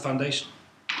 That's the foundation.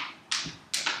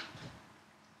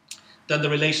 Then the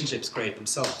relationships create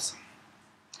themselves.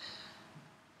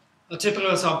 A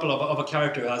typical example of a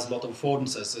character who has a lot of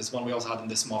affordances is one we also had in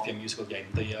this Mafia musical game,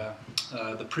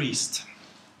 the priest.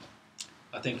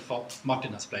 I think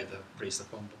Martin has played the priest at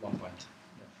one point.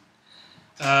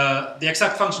 Yeah. The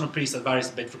exact function of priest varies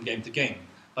a bit from game to game.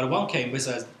 But one game we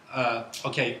said,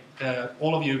 okay,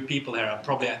 all of you people here have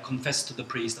probably confessed to the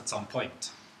priest at some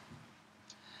point.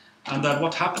 And then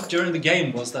what happened during the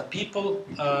game was that people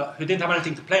who didn't have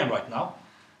anything to play on right now,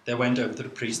 they went over to the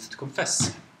priest to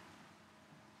confess.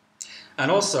 And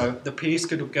also, the priest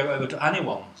could go over to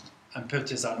anyone and put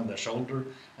his hand on their shoulder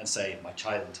and say, "My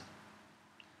child,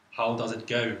 how does it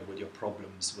go with your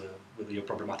problems, with your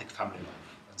problematic family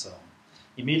life?" and so on.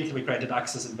 Immediately we created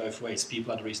access in both ways.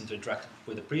 People had a reason to interact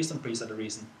with the priest, and the priest had a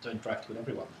reason to interact with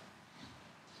everyone.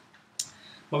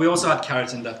 But we also had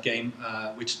characters in that game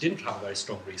which didn't have a very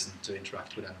strong reason to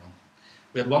interact with anyone.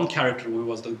 We had one character who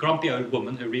was the grumpy old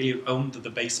woman who really owned the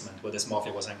basement where this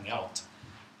mafia was hanging out,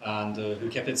 and who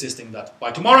kept insisting that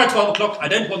by tomorrow at 12 o'clock I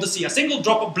don't want to see a single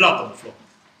drop of blood on the floor.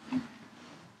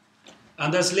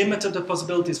 And there's limited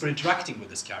possibilities for interacting with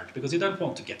this character because you don't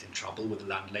want to get in trouble with the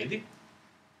landlady.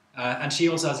 And she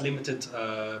also has limited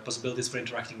possibilities for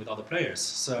interacting with other players.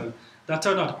 So that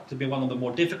turned out to be one of the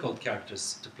more difficult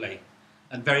characters to play,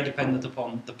 and very dependent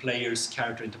upon the player's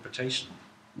character interpretation.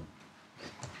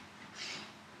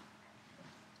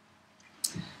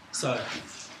 So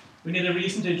we need a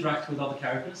reason to interact with other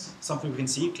characters, something we can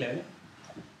see clearly.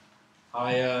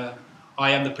 I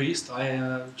am the priest,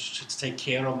 I should take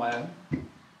care of my own.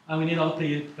 And we need other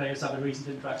players to have a reason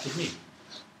to interact with me.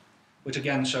 Which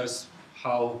again shows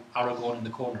how Aragorn in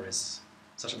the corner is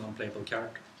such an unplayable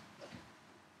character.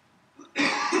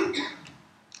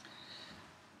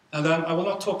 And then I will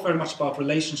not talk very much about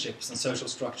relationships and social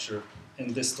structure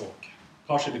in this talk,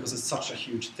 partially because it's such a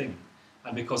huge thing,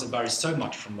 and because it varies so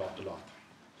much from LARP to LARP.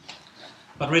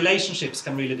 But relationships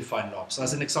can really define LARP. So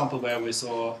as an example where we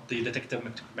saw the Detective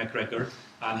McGregor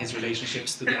and his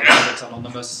relationships to the Alcoholics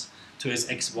Anonymous, to his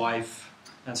ex-wife,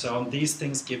 and so on, these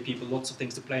things give people lots of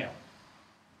things to play on.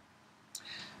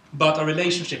 But a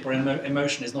relationship or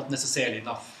emotion is not necessarily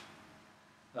enough.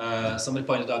 Somebody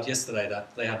pointed out yesterday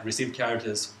that they had received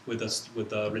characters with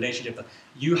a relationship that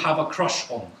you have a crush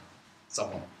on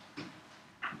someone.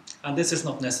 And this is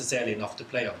not necessarily enough to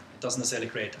play on. It doesn't necessarily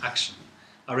create action.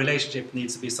 A relationship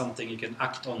needs to be something you can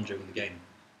act on during the game.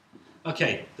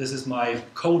 Okay, this is my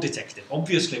co-detective.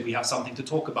 Obviously we have something to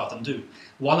talk about and do.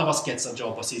 One of us gets a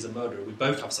job or sees a murder. We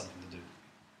both have something to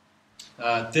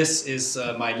do. This is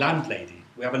my landlady.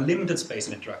 We have a limited space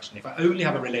of interaction. If I only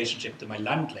have a relationship to my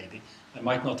landlady, I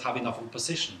might not have enough of a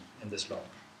position in this LARP.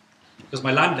 Because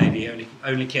my landlady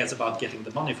only cares about getting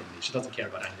the money from me. She doesn't care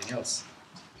about anything else.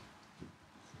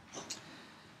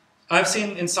 I've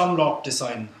seen in some LARP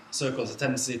design circles a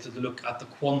tendency to look at the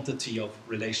quantity of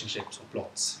relationships or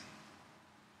plots.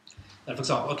 And for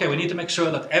example, okay, we need to make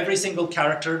sure that every single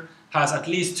character has at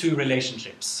least 2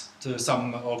 relationships to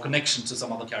some, or connection to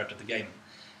some other character in the game.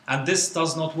 And this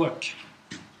does not work.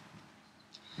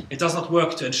 It does not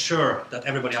work to ensure that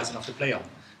everybody has enough to play on.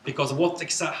 Because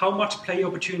how much play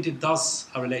opportunity does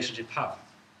a relationship have?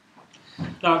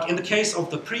 Now, in the case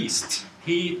of the priest,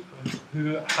 he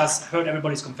who has heard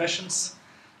everybody's confessions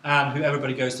and who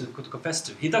everybody goes to confess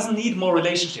to, he doesn't need more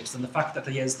relationships than the fact that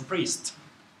he is the priest.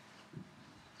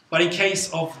 But in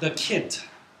case of the kid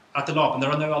at the LARP, and there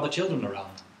are no other children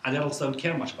around, and they also don't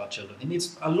care much about children, he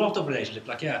needs a lot of relationships.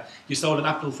 Like, yeah, you stole an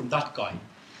apple from that guy.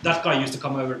 That guy used to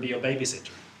come over and be your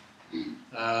babysitter.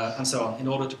 And so on, in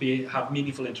order to have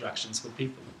meaningful interactions with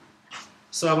people.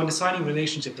 So when designing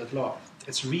relationships at LARP,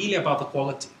 it's really about the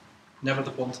quality, never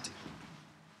the quantity.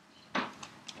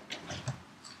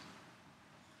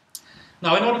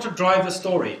 Now, in order to drive the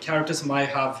story, characters might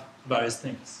have various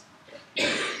things.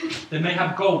 They may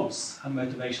have goals and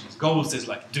motivations. Goals is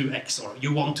like do X, or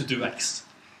you want to do X.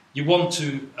 You want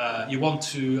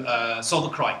to solve a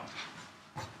crime.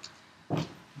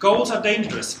 Goals are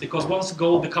dangerous because once a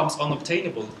goal becomes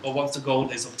unobtainable, or once the goal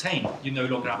is obtained, you no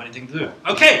longer have anything to do.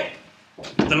 Okay,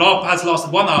 the LARP has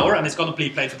lasted 1 hour and it's going to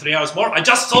be played for 3 hours more. I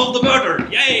just solved the murder!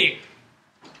 Yay!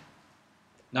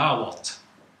 Now what?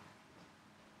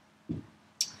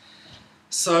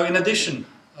 So in addition,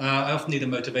 I often need a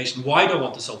motivation. Why do I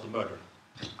want to solve the murder?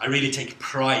 I really take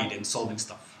pride in solving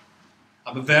stuff.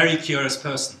 I'm a very curious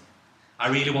person. I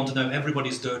really want to know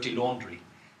everybody's dirty laundry.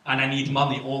 And I need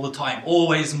money all the time,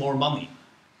 always more money,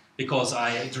 because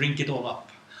I drink it all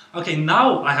up. Okay,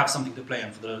 now I have something to play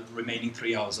on for the remaining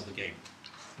 3 hours of the game.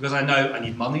 Because I know I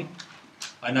need money,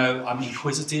 I know I'm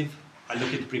inquisitive, I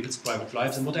look at people's private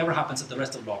lives, and whatever happens at the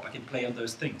rest of LARP, I can play on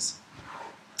those things.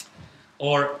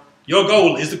 Or, your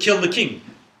goal is to kill the king.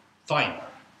 Fine.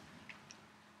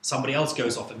 Somebody else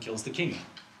goes off and kills the king.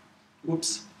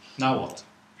 Whoops, now what?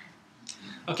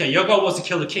 Okay, your goal was to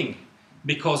kill the king,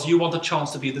 because you want a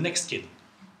chance to be the next king.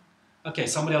 Okay,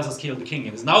 somebody else has killed the king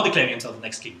and is now declaring himself the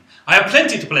next king. I have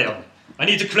plenty to play on. I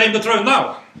need to claim the throne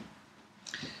now.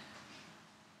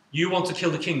 You want to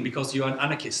kill the king because you are an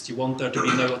anarchist. You want there to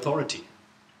be no authority.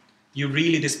 You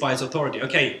really despise authority.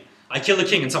 Okay, I kill the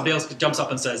king and somebody else jumps up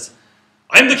and says,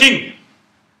 I'm the king!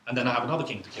 And then I have another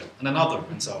king to kill, and another,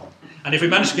 and so on. And if we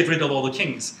manage to get rid of all the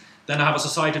kings, then I have a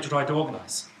society to try to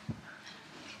organize.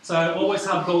 So always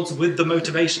have goals with the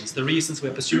motivations, the reasons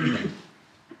we're pursuing them.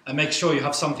 And make sure you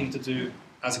have something to do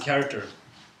as a character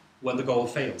when the goal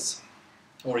fails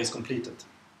or is completed.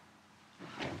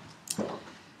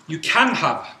 You can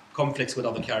have conflicts with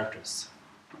other characters.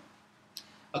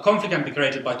 A conflict can be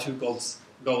created by two goals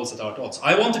that are at odds.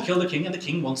 I want to kill the king and the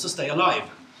king wants to stay alive.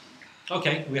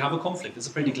 Okay, we have a conflict. It's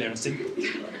pretty clear and simple.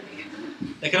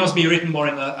 They can also be written more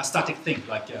in a static thing,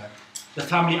 like the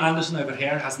family Anderson over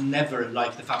here has never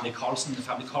liked the family Carlson, and the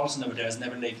family Carlson over there has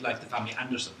never liked the family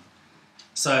Anderson.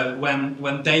 So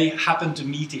when they happen to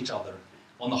meet each other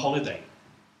on a holiday,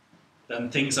 then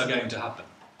things are going to happen.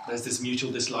 There's this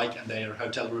mutual dislike and their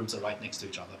hotel rooms are right next to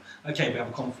each other. Okay, we have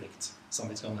a conflict.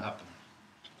 Something's going to happen.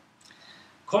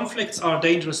 Conflicts are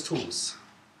dangerous tools,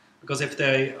 because if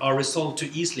they are resolved too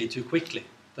easily, too quickly,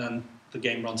 then the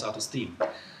game runs out of steam.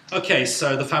 Okay,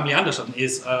 so the family Anderson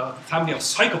is a family of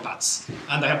psychopaths,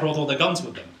 and they have brought all their guns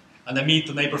with them, and they meet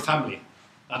the neighbor family,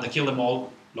 and they kill them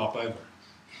all, LARP over.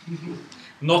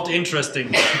 Not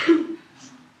interesting.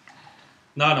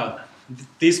 No.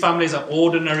 These families are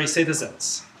ordinary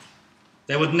citizens.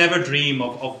 They would never dream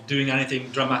of doing anything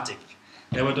dramatic.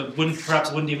 They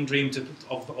perhaps wouldn't even dream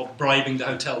of bribing the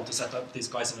hotel to set up these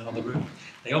guys in another room.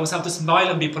 They always have to smile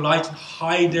and be polite and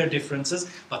hide their differences,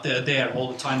 but they're there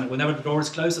all the time. And whenever the door is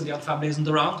closed and the other family isn't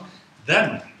around,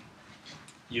 then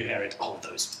you hear it. Oh,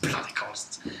 those bloody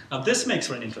costs. Now this makes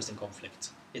for an interesting conflict.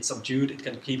 It's subdued. It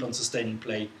can keep on sustaining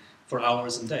play for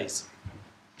hours and days.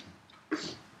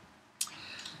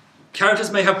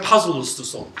 Characters may have puzzles to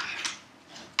solve.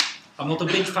 I'm not a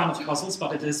big fan of puzzles,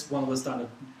 but it is one of the standard.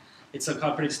 It's a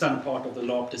pretty standard part of the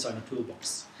LARP designer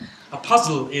toolbox. A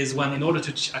puzzle is when, in order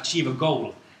to achieve a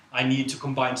goal, I need to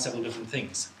combine several different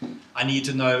things. I need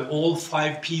to know all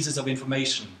 5 pieces of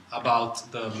information about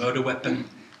the murder weapon,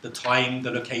 the time,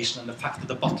 the location, and the fact that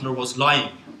the butler was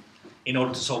lying in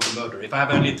order to solve the murder. If I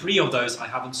have only 3 of those, I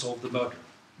haven't solved the murder.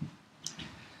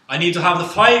 I need to have the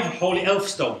 5 holy elf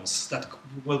stones that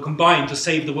will combine to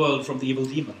save the world from the evil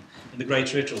demon in the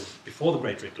Great Ritual, before the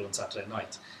Great Ritual on Saturday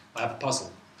night. I have a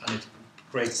puzzle, and it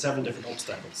creates several different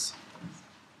obstacles.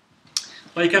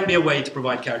 But it can be a way to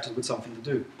provide characters with something to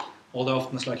do, although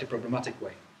often a slightly problematic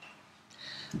way.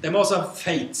 They also have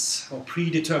fates, or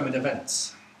predetermined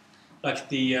events, like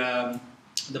the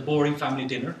boring family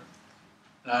dinner.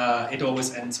 It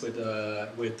always ends with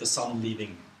the son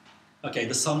leaving. Okay,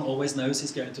 the son always knows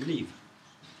he's going to leave,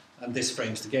 and this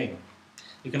frames the game.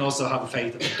 You can also have a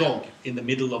fate that the dog in the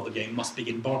middle of the game must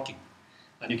begin barking,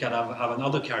 and you can have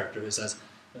another character who says,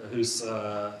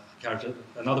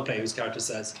 another player whose character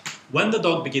says, when the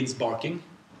dog begins barking,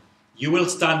 you will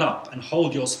stand up and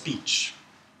hold your speech.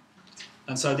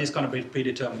 And so these kind of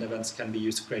predetermined events can be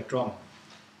used to create drama.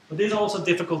 But these are also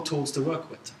difficult tools to work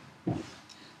with.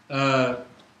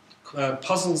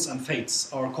 Puzzles and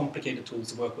fates are complicated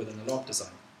tools to work with in a LARP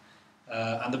design.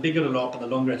 And the bigger the LARP and the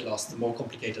longer it lasts, the more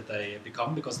complicated they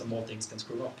become, because the more things can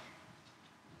screw up.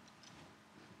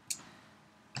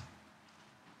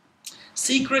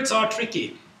 Secrets are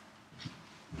tricky.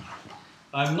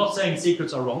 I'm not saying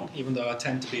secrets are wrong, even though I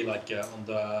tend to be like on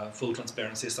the full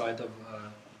transparency side of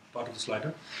part of the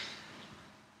slider.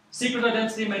 Secret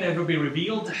identity may never be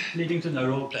revealed, leading to no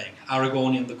role-playing.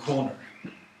 Aragorn in the corner.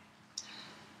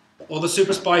 Or the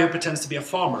super spy who pretends to be a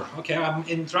farmer. Okay, I'm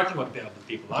interacting with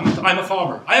people. I'm a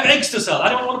farmer. I have eggs to sell. I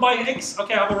don't want to buy eggs.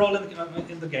 Okay, I have a role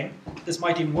in the game. This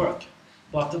might even work.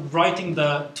 But writing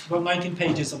the 19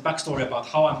 pages of backstory about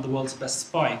how I'm the world's best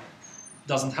spy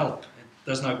doesn't help.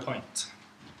 There's no point.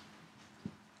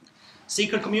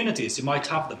 Secret communities, you might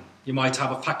have them. You might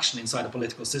have a faction inside a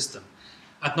political system.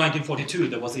 At 1942,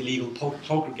 there was illegal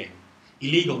poker game.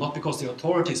 Illegal, not because the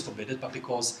authorities forbid it, but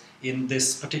because in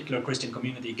this particular Christian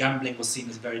community, gambling was seen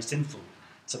as very sinful.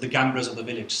 So the gamblers of the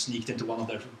village sneaked into one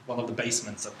of the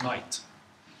basements at night.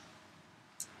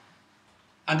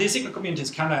 And these secret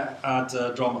communities can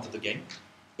add drama to the game,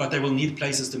 but they will need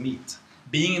places to meet.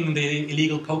 Being in the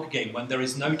illegal poker game when there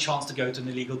is no chance to go to an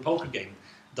illegal poker game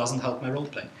doesn't help my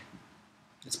role-playing.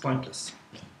 It's pointless.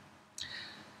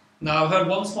 Now, I've heard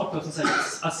one smart person say,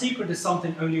 a secret is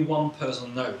something only one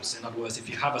person knows. In other words, if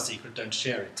you have a secret, don't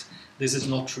share it. This is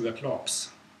not true at LARPs.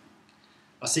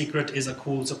 A secret is a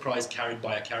cool surprise carried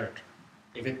by a character.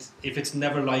 If it's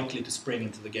never likely to spring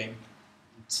into the game,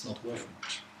 it's not worth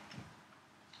much.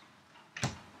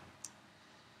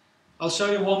 I'll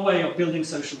show you one way of building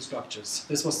social structures.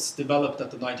 This was developed at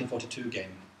the 1942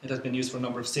 game. It has been used for a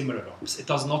number of similar LARPs. It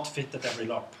does not fit at every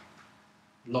LARP.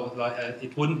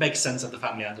 It wouldn't make sense at the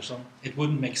Family Anderson. It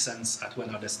wouldn't make sense at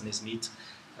When Our Destinies Meet.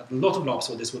 At a lot of LARPs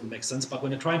where this wouldn't make sense, but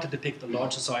when you're trying to depict a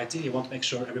large society, you want to make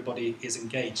sure everybody is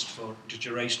engaged for the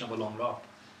duration of a long LARP.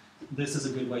 This is a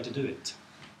good way to do it.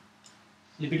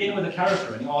 You begin with a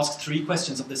character and you ask 3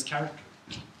 questions of this character.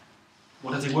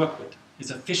 What does he work with?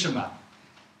 He's a fisherman.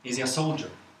 Is he a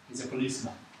soldier? Is he a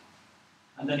policeman?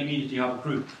 And then immediately you have a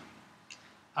group.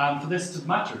 And for this to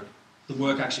matter, the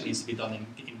work actually needs to be done in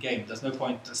game. There's no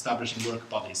point establishing work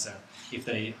buddies if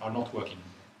they are not working in game.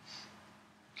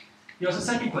 You ask a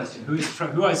second question: who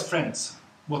are his friends?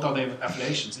 What are their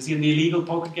affiliations? Is he in the illegal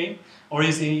poker game, or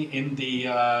is he in the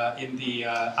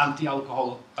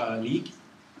anti-alcohol league?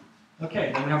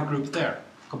 Okay, then we have a group there,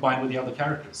 combined with the other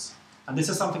characters. And this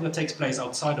is something that takes place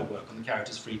outside of work on the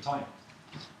character's free time.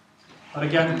 But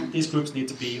again, these groups need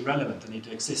to be relevant, they need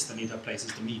to exist, they need to have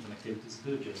places to meet and activities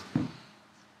to do.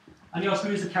 And you ask,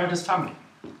 who is the character's family?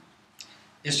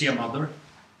 Is she a mother?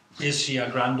 Is she a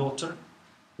granddaughter?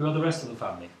 Who are the rest of the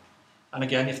family? And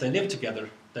again, if they live together,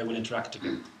 they will interact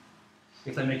together.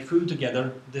 If they make food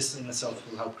together, this in itself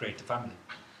will help create the family.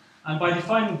 And by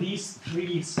defining these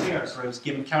 3 spheres for a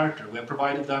given character, we have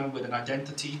provided them with an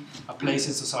identity, a place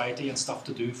in society, and stuff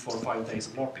to do for 5 days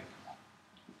of LARPing.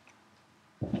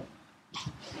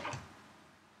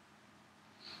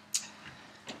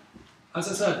 As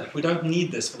I said, we don't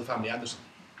need this for the Family Anderson.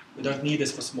 We don't need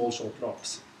this for small, short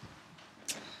LARPs.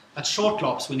 At short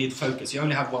LARPs, we need focus. You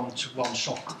only have one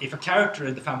shot. If a character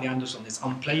in the Family Anderson is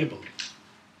unplayable,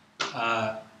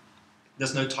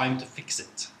 there's no time to fix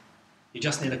it. You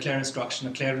just need a clear instruction,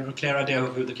 a clear idea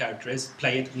of who the character is.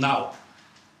 Play it now,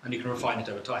 and you can refine it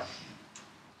over time.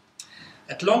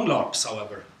 At long LARPs,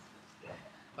 however,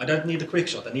 I don't need a quick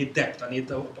shot, I need depth, I need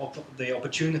the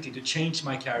opportunity to change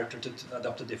my character to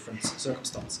adapt to different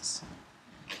circumstances.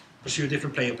 Pursue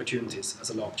different play opportunities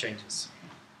as a LARP changes.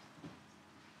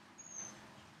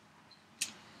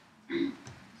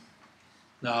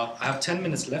 Now, I have 10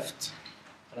 minutes left,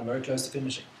 and I'm very close to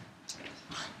finishing.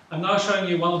 I'm now showing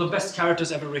you one of the best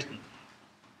characters ever written.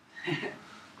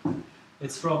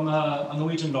 It's from a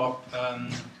Norwegian LARP,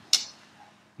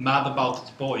 Mad About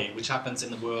the Boy, which happens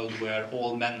in a world where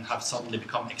all men have suddenly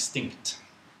become extinct.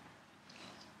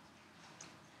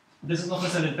 This is not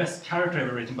necessarily the best character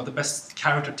ever written, but the best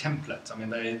character template. I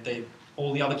mean,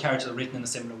 all the other characters are written in a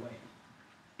similar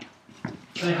way.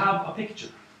 They have a picture.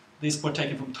 These were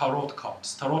taken from tarot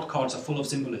cards. Tarot cards are full of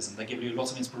symbolism. They give you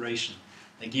lots of inspiration.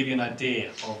 They give you an idea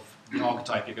of the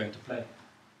archetype you're going to play.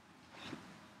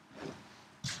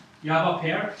 You have up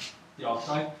here the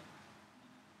archetype.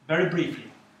 Very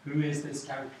briefly, who is this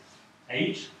character?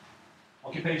 Age,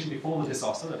 occupation before the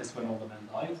disaster, that is when all the men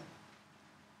died.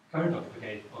 Current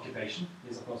occupation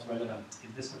is of course relevant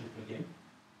in this particular game.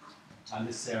 And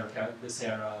this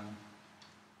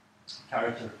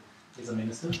character is a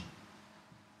minister.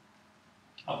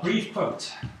 A brief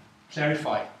quote,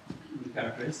 clarify who the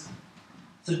character is.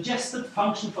 Suggested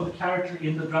function for the character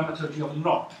in the dramaturgy of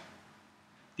LARP.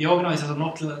 The organizers are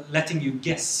not letting you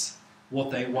guess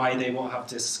why they will have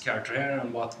this character here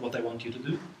and what they want you to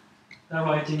do. They're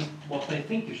writing what they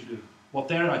think you should do, what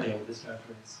their idea of this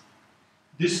character is.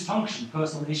 Dysfunction,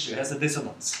 personal issue, has a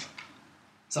dissonance.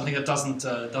 Something that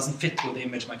doesn't fit with the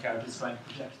image my character is trying to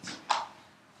project.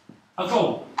 A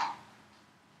goal.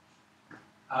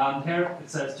 And here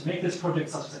it says, to make this project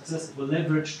such a success, it will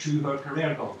leverage to her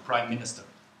career goal, Prime Minister.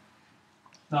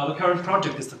 Now, the current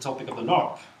project is the topic of the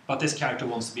LARP, but this character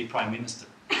wants to be Prime Minister.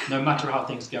 No matter how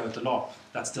things go at the LARP,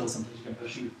 that's still something you can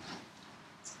pursue.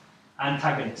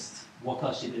 Antagonist. What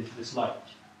does she dislike?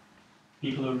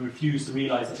 People who refuse to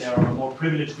realize that they are a more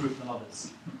privileged group than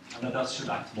others, and that thus should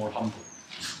act more humble.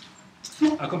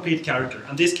 A complete character.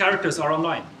 And these characters are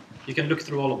online. You can look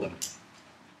through all of them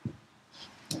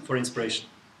for inspiration.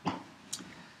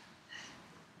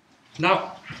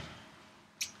 Now,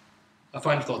 a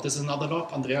final thought. This is another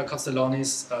LARP, Andrea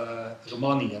Castellani's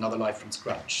Romani, Another Life from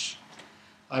Scratch.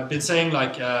 I've been saying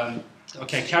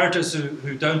Okay, characters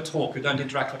who don't talk, who don't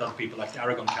interact with other people, like the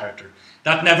Aragon character.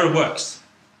 That never works.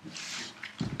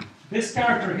 This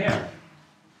character here,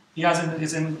 he has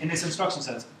in his instruction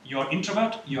says, you're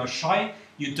introvert, you're shy,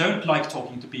 you don't like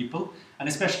talking to people, and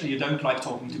especially you don't like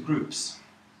talking to groups.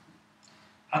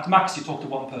 At max, you talk to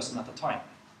one person at a time.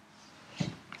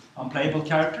 Unplayable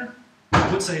character,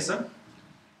 I would say so.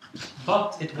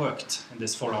 But it worked in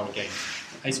this 4-hour game.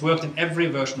 It's worked in every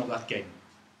version of that game.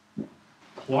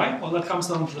 Why? Well, that comes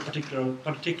down to the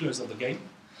particulars of the game.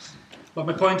 But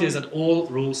my point is that all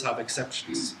rules have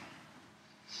exceptions.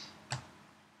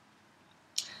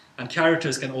 And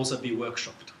characters can also be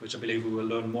workshopped, which I believe we will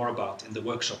learn more about in the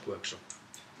workshop.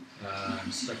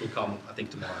 That will come, I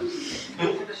think, tomorrow.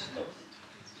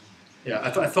 Yeah,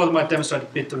 I thought I might demonstrate a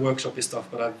bit of workshopy stuff,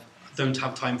 but I don't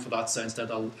have time for that, so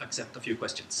instead I'll accept a few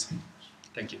questions.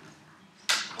 Thank you.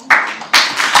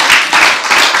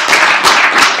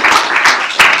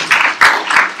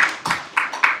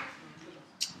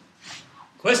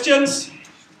 Questions?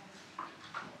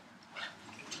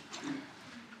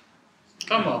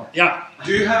 Come on, yeah.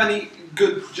 Do you have any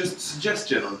good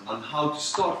suggestion on how to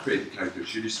start creating characters?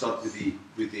 Should you start with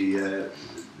the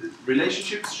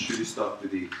relationships? Should you start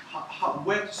with the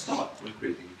where to start when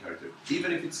creating a character?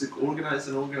 Even if it's organized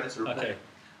or okay.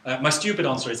 My stupid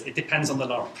answer is it depends on the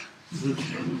LARP.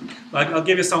 I'll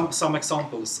give you some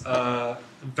examples.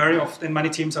 Very often, in many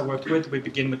teams I worked with, we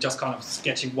begin with just kind of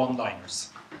sketching one-liners,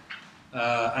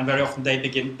 and very often they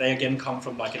again come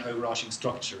from like an overarching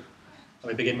structure.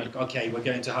 We begin with, okay, we're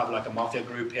going to have like a mafia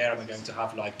group here, and we're going to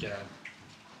have like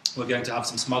we're going to have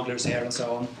some smugglers here and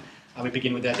so on. And we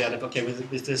begin with the idea that, okay, with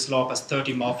this LARP has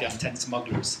 30 mafia and 10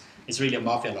 smugglers. It's really a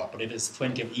mafia LARP, but if it's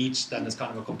 20 of each, then there's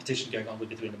kind of a competition going on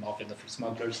between the mafia and the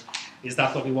smugglers. Is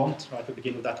that what we want? Right? We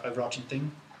begin with that overarching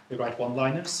thing. We write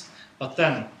one-liners. But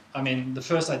then, I mean, the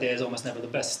first idea is almost never the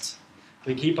best.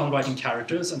 We keep on writing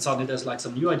characters, and suddenly there's like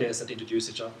some new ideas that introduce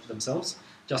each other themselves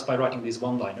just by writing these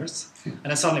one-liners. And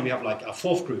then suddenly we have like a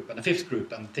fourth group and a fifth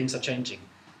group, and things are changing.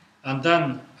 And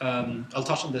then, I'll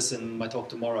touch on this in my talk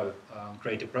tomorrow on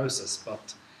creative process,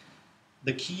 but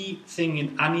the key thing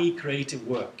in any creative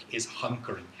work is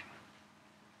hunkering.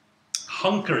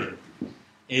 Hunkering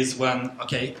is when,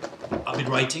 okay, I've been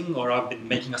writing, or I've been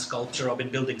making a sculpture, or I've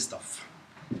been building stuff.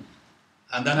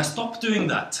 And then I stop doing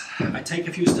that. I take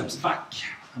a few steps back,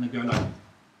 and I go like,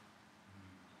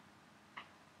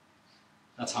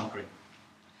 that's hunkering.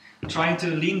 Trying to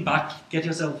lean back, get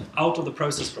yourself out of the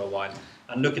process for a while,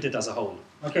 and look at it as a whole.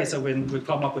 Okay, so we've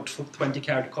come up with 20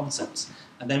 character concepts,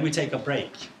 and then we take a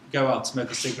break, go out,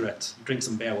 smoke a cigarette, drink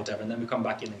some beer, whatever, and then we come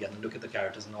back in again and look at the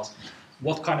characters and ask,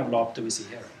 what kind of LARP do we see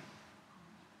here?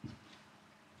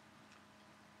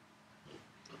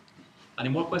 Any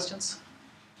more questions?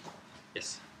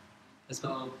 Yes.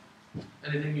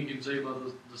 Anything you can say about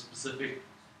the specific,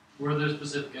 were there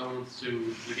specific elements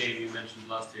to the game you mentioned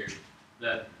last year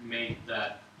that made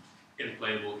that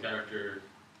playable character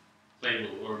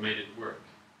playable or made it work?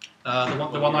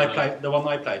 The one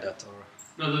I played at, or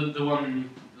no,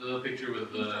 the picture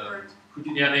with the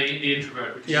the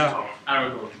introvert, which is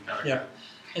Aragon character. Yeah,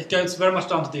 it goes very much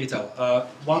down to detail.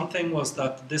 One thing was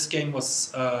that this game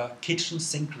was kitchen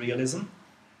sink realism.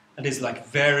 It is like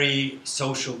very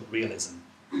social realism.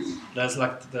 There's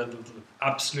like the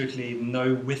absolutely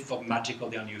no whiff of magic or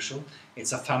the unusual.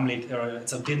 It's a family,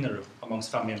 it's a dinner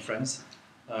amongst family and friends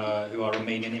who are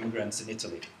Romanian immigrants in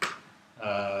Italy.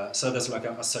 So there's like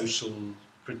a social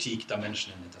critique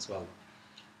dimension in it as well.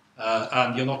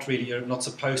 And you're not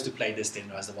supposed to play this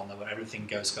dinner as the one where everything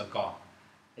goes gaga.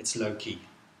 It's low key.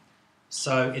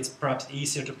 So it's perhaps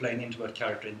easier to play an introvert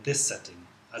character in this setting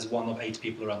as one of 8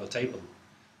 people around the table.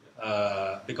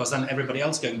 Because then everybody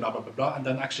else going blah blah blah blah, and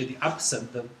then actually the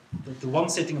absent, the one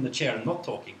sitting in the chair and not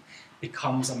talking,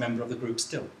 becomes a member of the group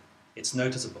still. It's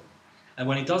noticeable. And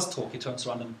when he does talk, he turns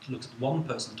around and looks at one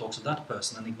person, talks to that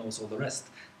person, and ignores all the rest.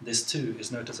 This too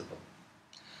is noticeable.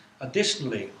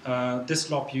 Additionally, this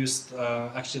LARP used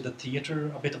actually the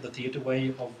theatre, a bit of the theatre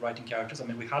way of writing characters. I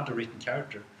mean, we had a written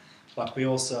character, but we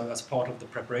also, as part of the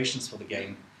preparations for the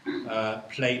game,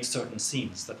 played certain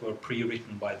scenes that were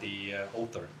pre-written by the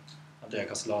author, Andrea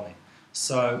Castellani.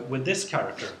 So with this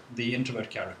character, the introvert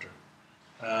character,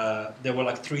 there were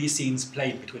like 3 scenes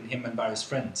played between him and various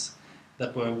friends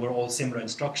that were all similar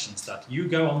instructions, that you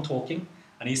go on talking,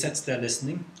 and he sits there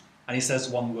listening, and he says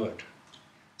one word.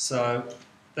 So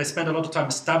they spend a lot of time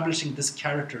establishing this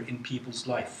character in people's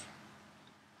life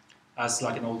as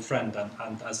like an old friend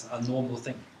and as a normal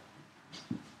thing.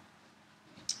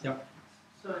 Yeah.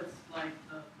 So it's like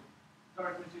the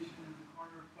dark magician in the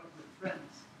corner but with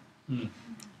friends. Mm.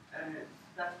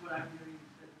 That's what I'm hearing,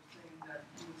 that you're saying that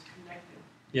he was connected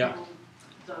Yeah.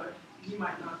 So he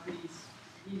might not be,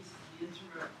 he's the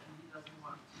introvert and he doesn't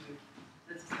want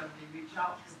to necessarily reach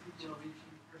out because people are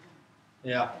reaching for him.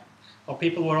 Yeah. Or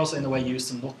people were also in a way used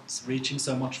to not reaching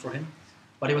so much for him,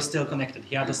 but he was still connected.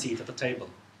 He had a seat at the table.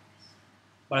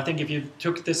 But I think if you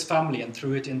took this family and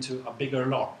threw it into a bigger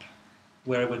LARP,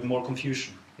 where with more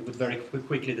confusion, it would very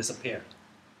quickly disappear.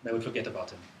 They would forget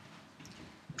about him.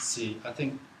 Let's see. I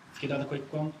think another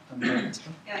quick one. And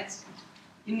yeah,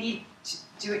 you need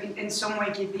to in some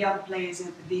way give the other players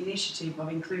the initiative of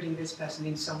including this person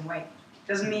in some way.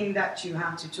 Doesn't mean that you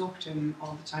have to talk to him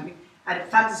all the time. At a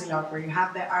fantasy LARP where you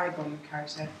have the Aragorn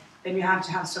character, then you have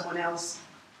to have someone else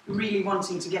really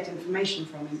wanting to get information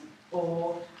from him,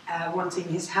 or wanting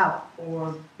his help,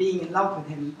 or being in love with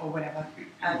him, or whatever.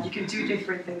 You can do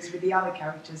different things with the other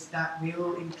characters that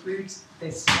will include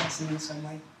this person in some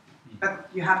way. But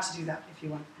you have to do that if you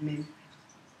want them in.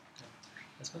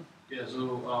 That's good. Yeah,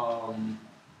 so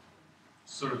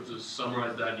sort of to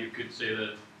summarize that, you could say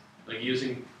that like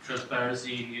using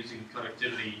transparency, using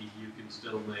connectivity, you can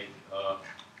still make a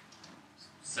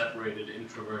separated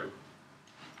introvert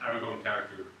Aragorn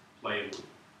character playable.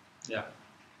 Yeah.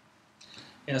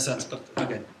 In a sense, but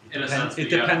again, It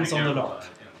depends on the LARP.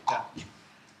 Yeah. Yeah.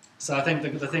 So I think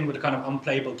the thing with the kind of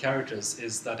unplayable characters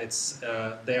is that it's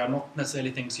they are not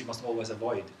necessarily things you must always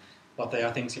avoid, but they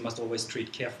are things you must always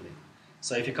treat carefully.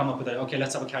 So if you come up with okay,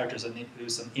 let's have a character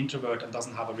who's an introvert and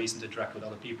doesn't have a reason to interact with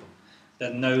other people,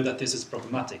 then know that this is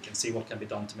problematic and see what can be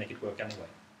done to make it work anyway.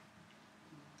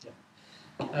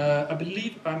 Yeah. I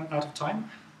believe I'm out of time.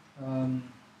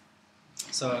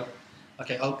 So,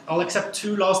 okay, I'll accept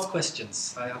two last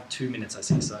questions. I have 2 minutes, I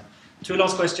see. So, two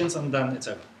last questions and then it's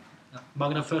over.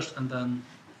 Magna first, and then.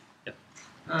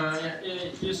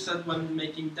 You said when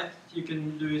making depth, you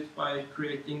can do it by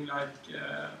creating like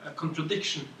a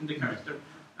contradiction in the character.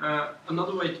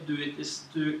 Another way to do it is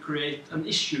to create an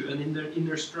issue, an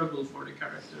inner struggle for the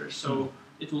character. So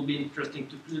it will be interesting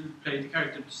to play the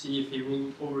character to see if he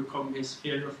will overcome his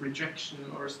fear of rejection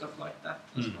or stuff like that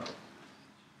as well.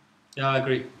 Yeah, I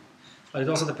agree. But it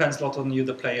also depends a lot on you,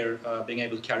 the player, being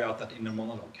able to carry out that inner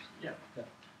monologue. Yeah.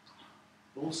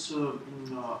 Also,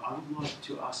 I would like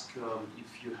to ask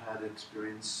if you had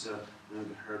experience,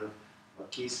 heard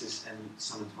of cases and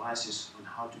some advices on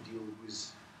how to deal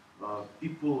with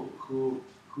people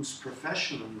whose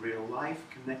profession in real life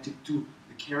connected to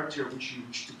the character which you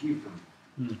wish to give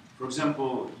them. For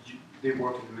example, they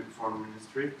work in the foreign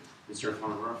ministry, Ministry of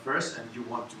Foreign Affairs, and you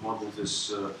want to model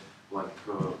this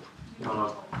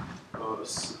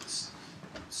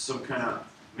some kind of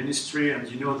ministry, and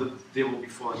you know that they will be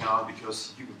falling out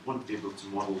because you won't be able to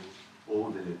model all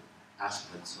the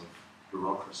aspects of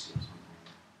bureaucracy or something.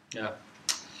 Yeah.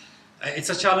 It's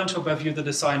a challenge for both you, the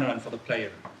designer, and for the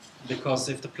player. Because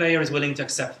if the player is willing to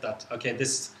accept that, okay,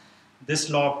 this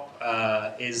LARP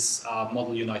is a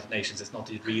model United Nations, it's not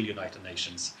the real United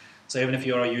Nations. So even if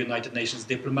you're a United Nations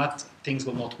diplomat, things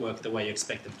will not work the way you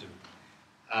expect them to.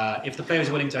 If the player is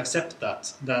willing to accept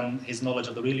that, then his knowledge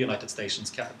of the real United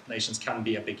Nations can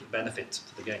be a big benefit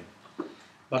to the game.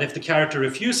 But if the character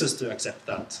refuses to accept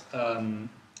that,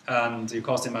 and you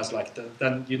cast him as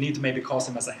then you need to maybe cast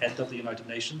him as a head of the United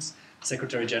Nations,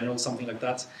 Secretary General, something like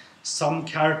that. Some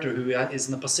character who is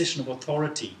in a position of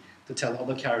authority to tell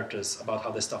other characters about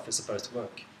how this stuff is supposed to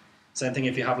work. Same thing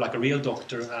if you have like a real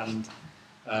doctor and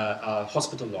a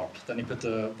hospital LARP, then you put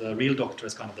the real doctor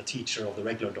as kind of the teacher of the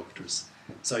regular doctors.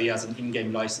 So he has an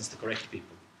in-game license to correct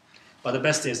people. But the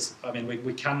best is, I mean,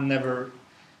 we can never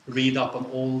read up on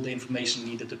all the information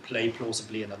needed to play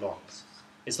plausibly in a LARP.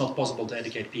 It's not possible to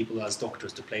educate people as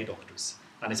doctors to play doctors,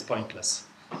 and it's pointless.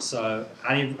 So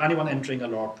anyone entering a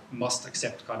LARP must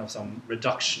accept kind of some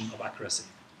reduction of accuracy.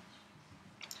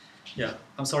 Yeah,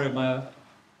 I'm sorry,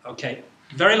 okay.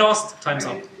 Very last, time's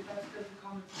up. That's just a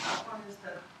comment. That one is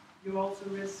that you also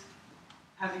risk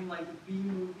having like a B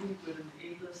movie with an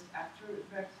A-list actor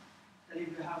effect. That if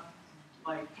you have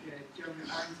like Jeremy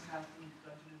Irons casting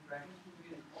Dungeons and Dragons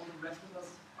movie, and all the rest of us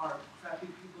are crappy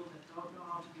people that don't know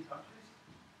how to be doctors,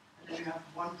 and then you have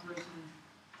one person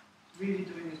really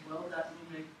doing it well, that will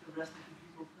make the rest of the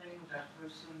people playing with that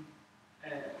person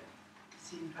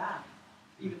seem bad.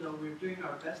 Even though we're doing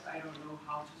our best, I don't know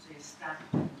how to say stat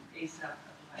ASAP at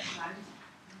the right times,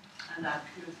 and that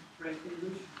could break the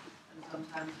illusion. And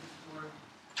sometimes it's more,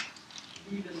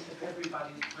 even if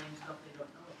everybody's playing stuff they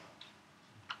don't know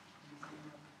about.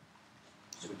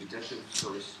 So detective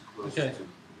stories close Okay. to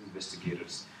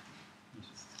investigators.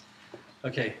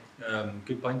 Okay,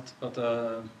 good point, but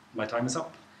my time is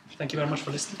up. Thank you very much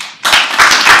for listening.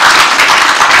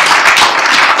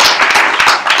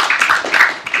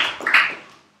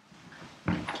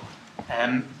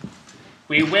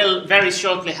 We will very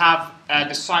shortly have a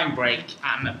design break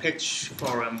and a pitch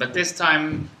forum, but this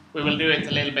time we will do it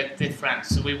a little bit different.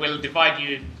 So we will divide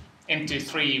you into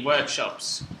 3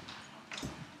 workshops.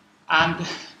 And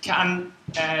can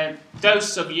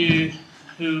those of you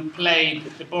who played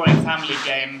the Boring Family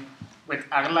game with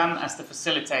Erland as the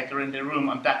facilitator in the room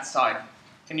on that side,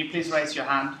 can you please raise your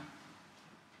hand?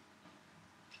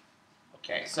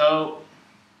 Okay, so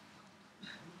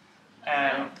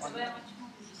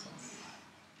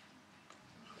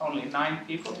only 9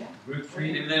 people. Group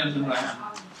 3, if they're on the right.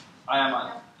 I am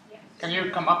Alan. Can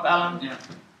you come up, Alan? Yeah.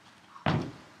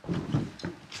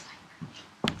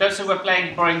 Those who were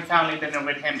playing Boring Family Dinner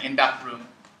with him in that room.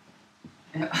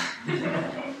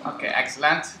 Okay,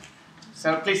 excellent.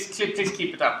 So please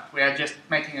keep it up. We are just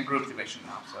making a group division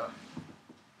now. So.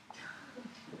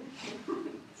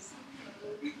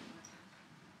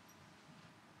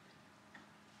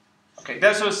 Okay,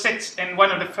 those who sit in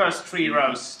one of the first 3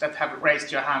 rows that have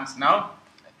raised your hands now,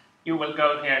 you will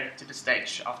go here to the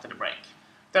stage after the break.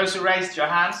 Those who raised your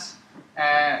hands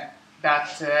that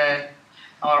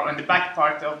are on the back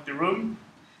part of the room,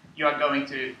 you are going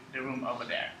to the room over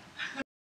there.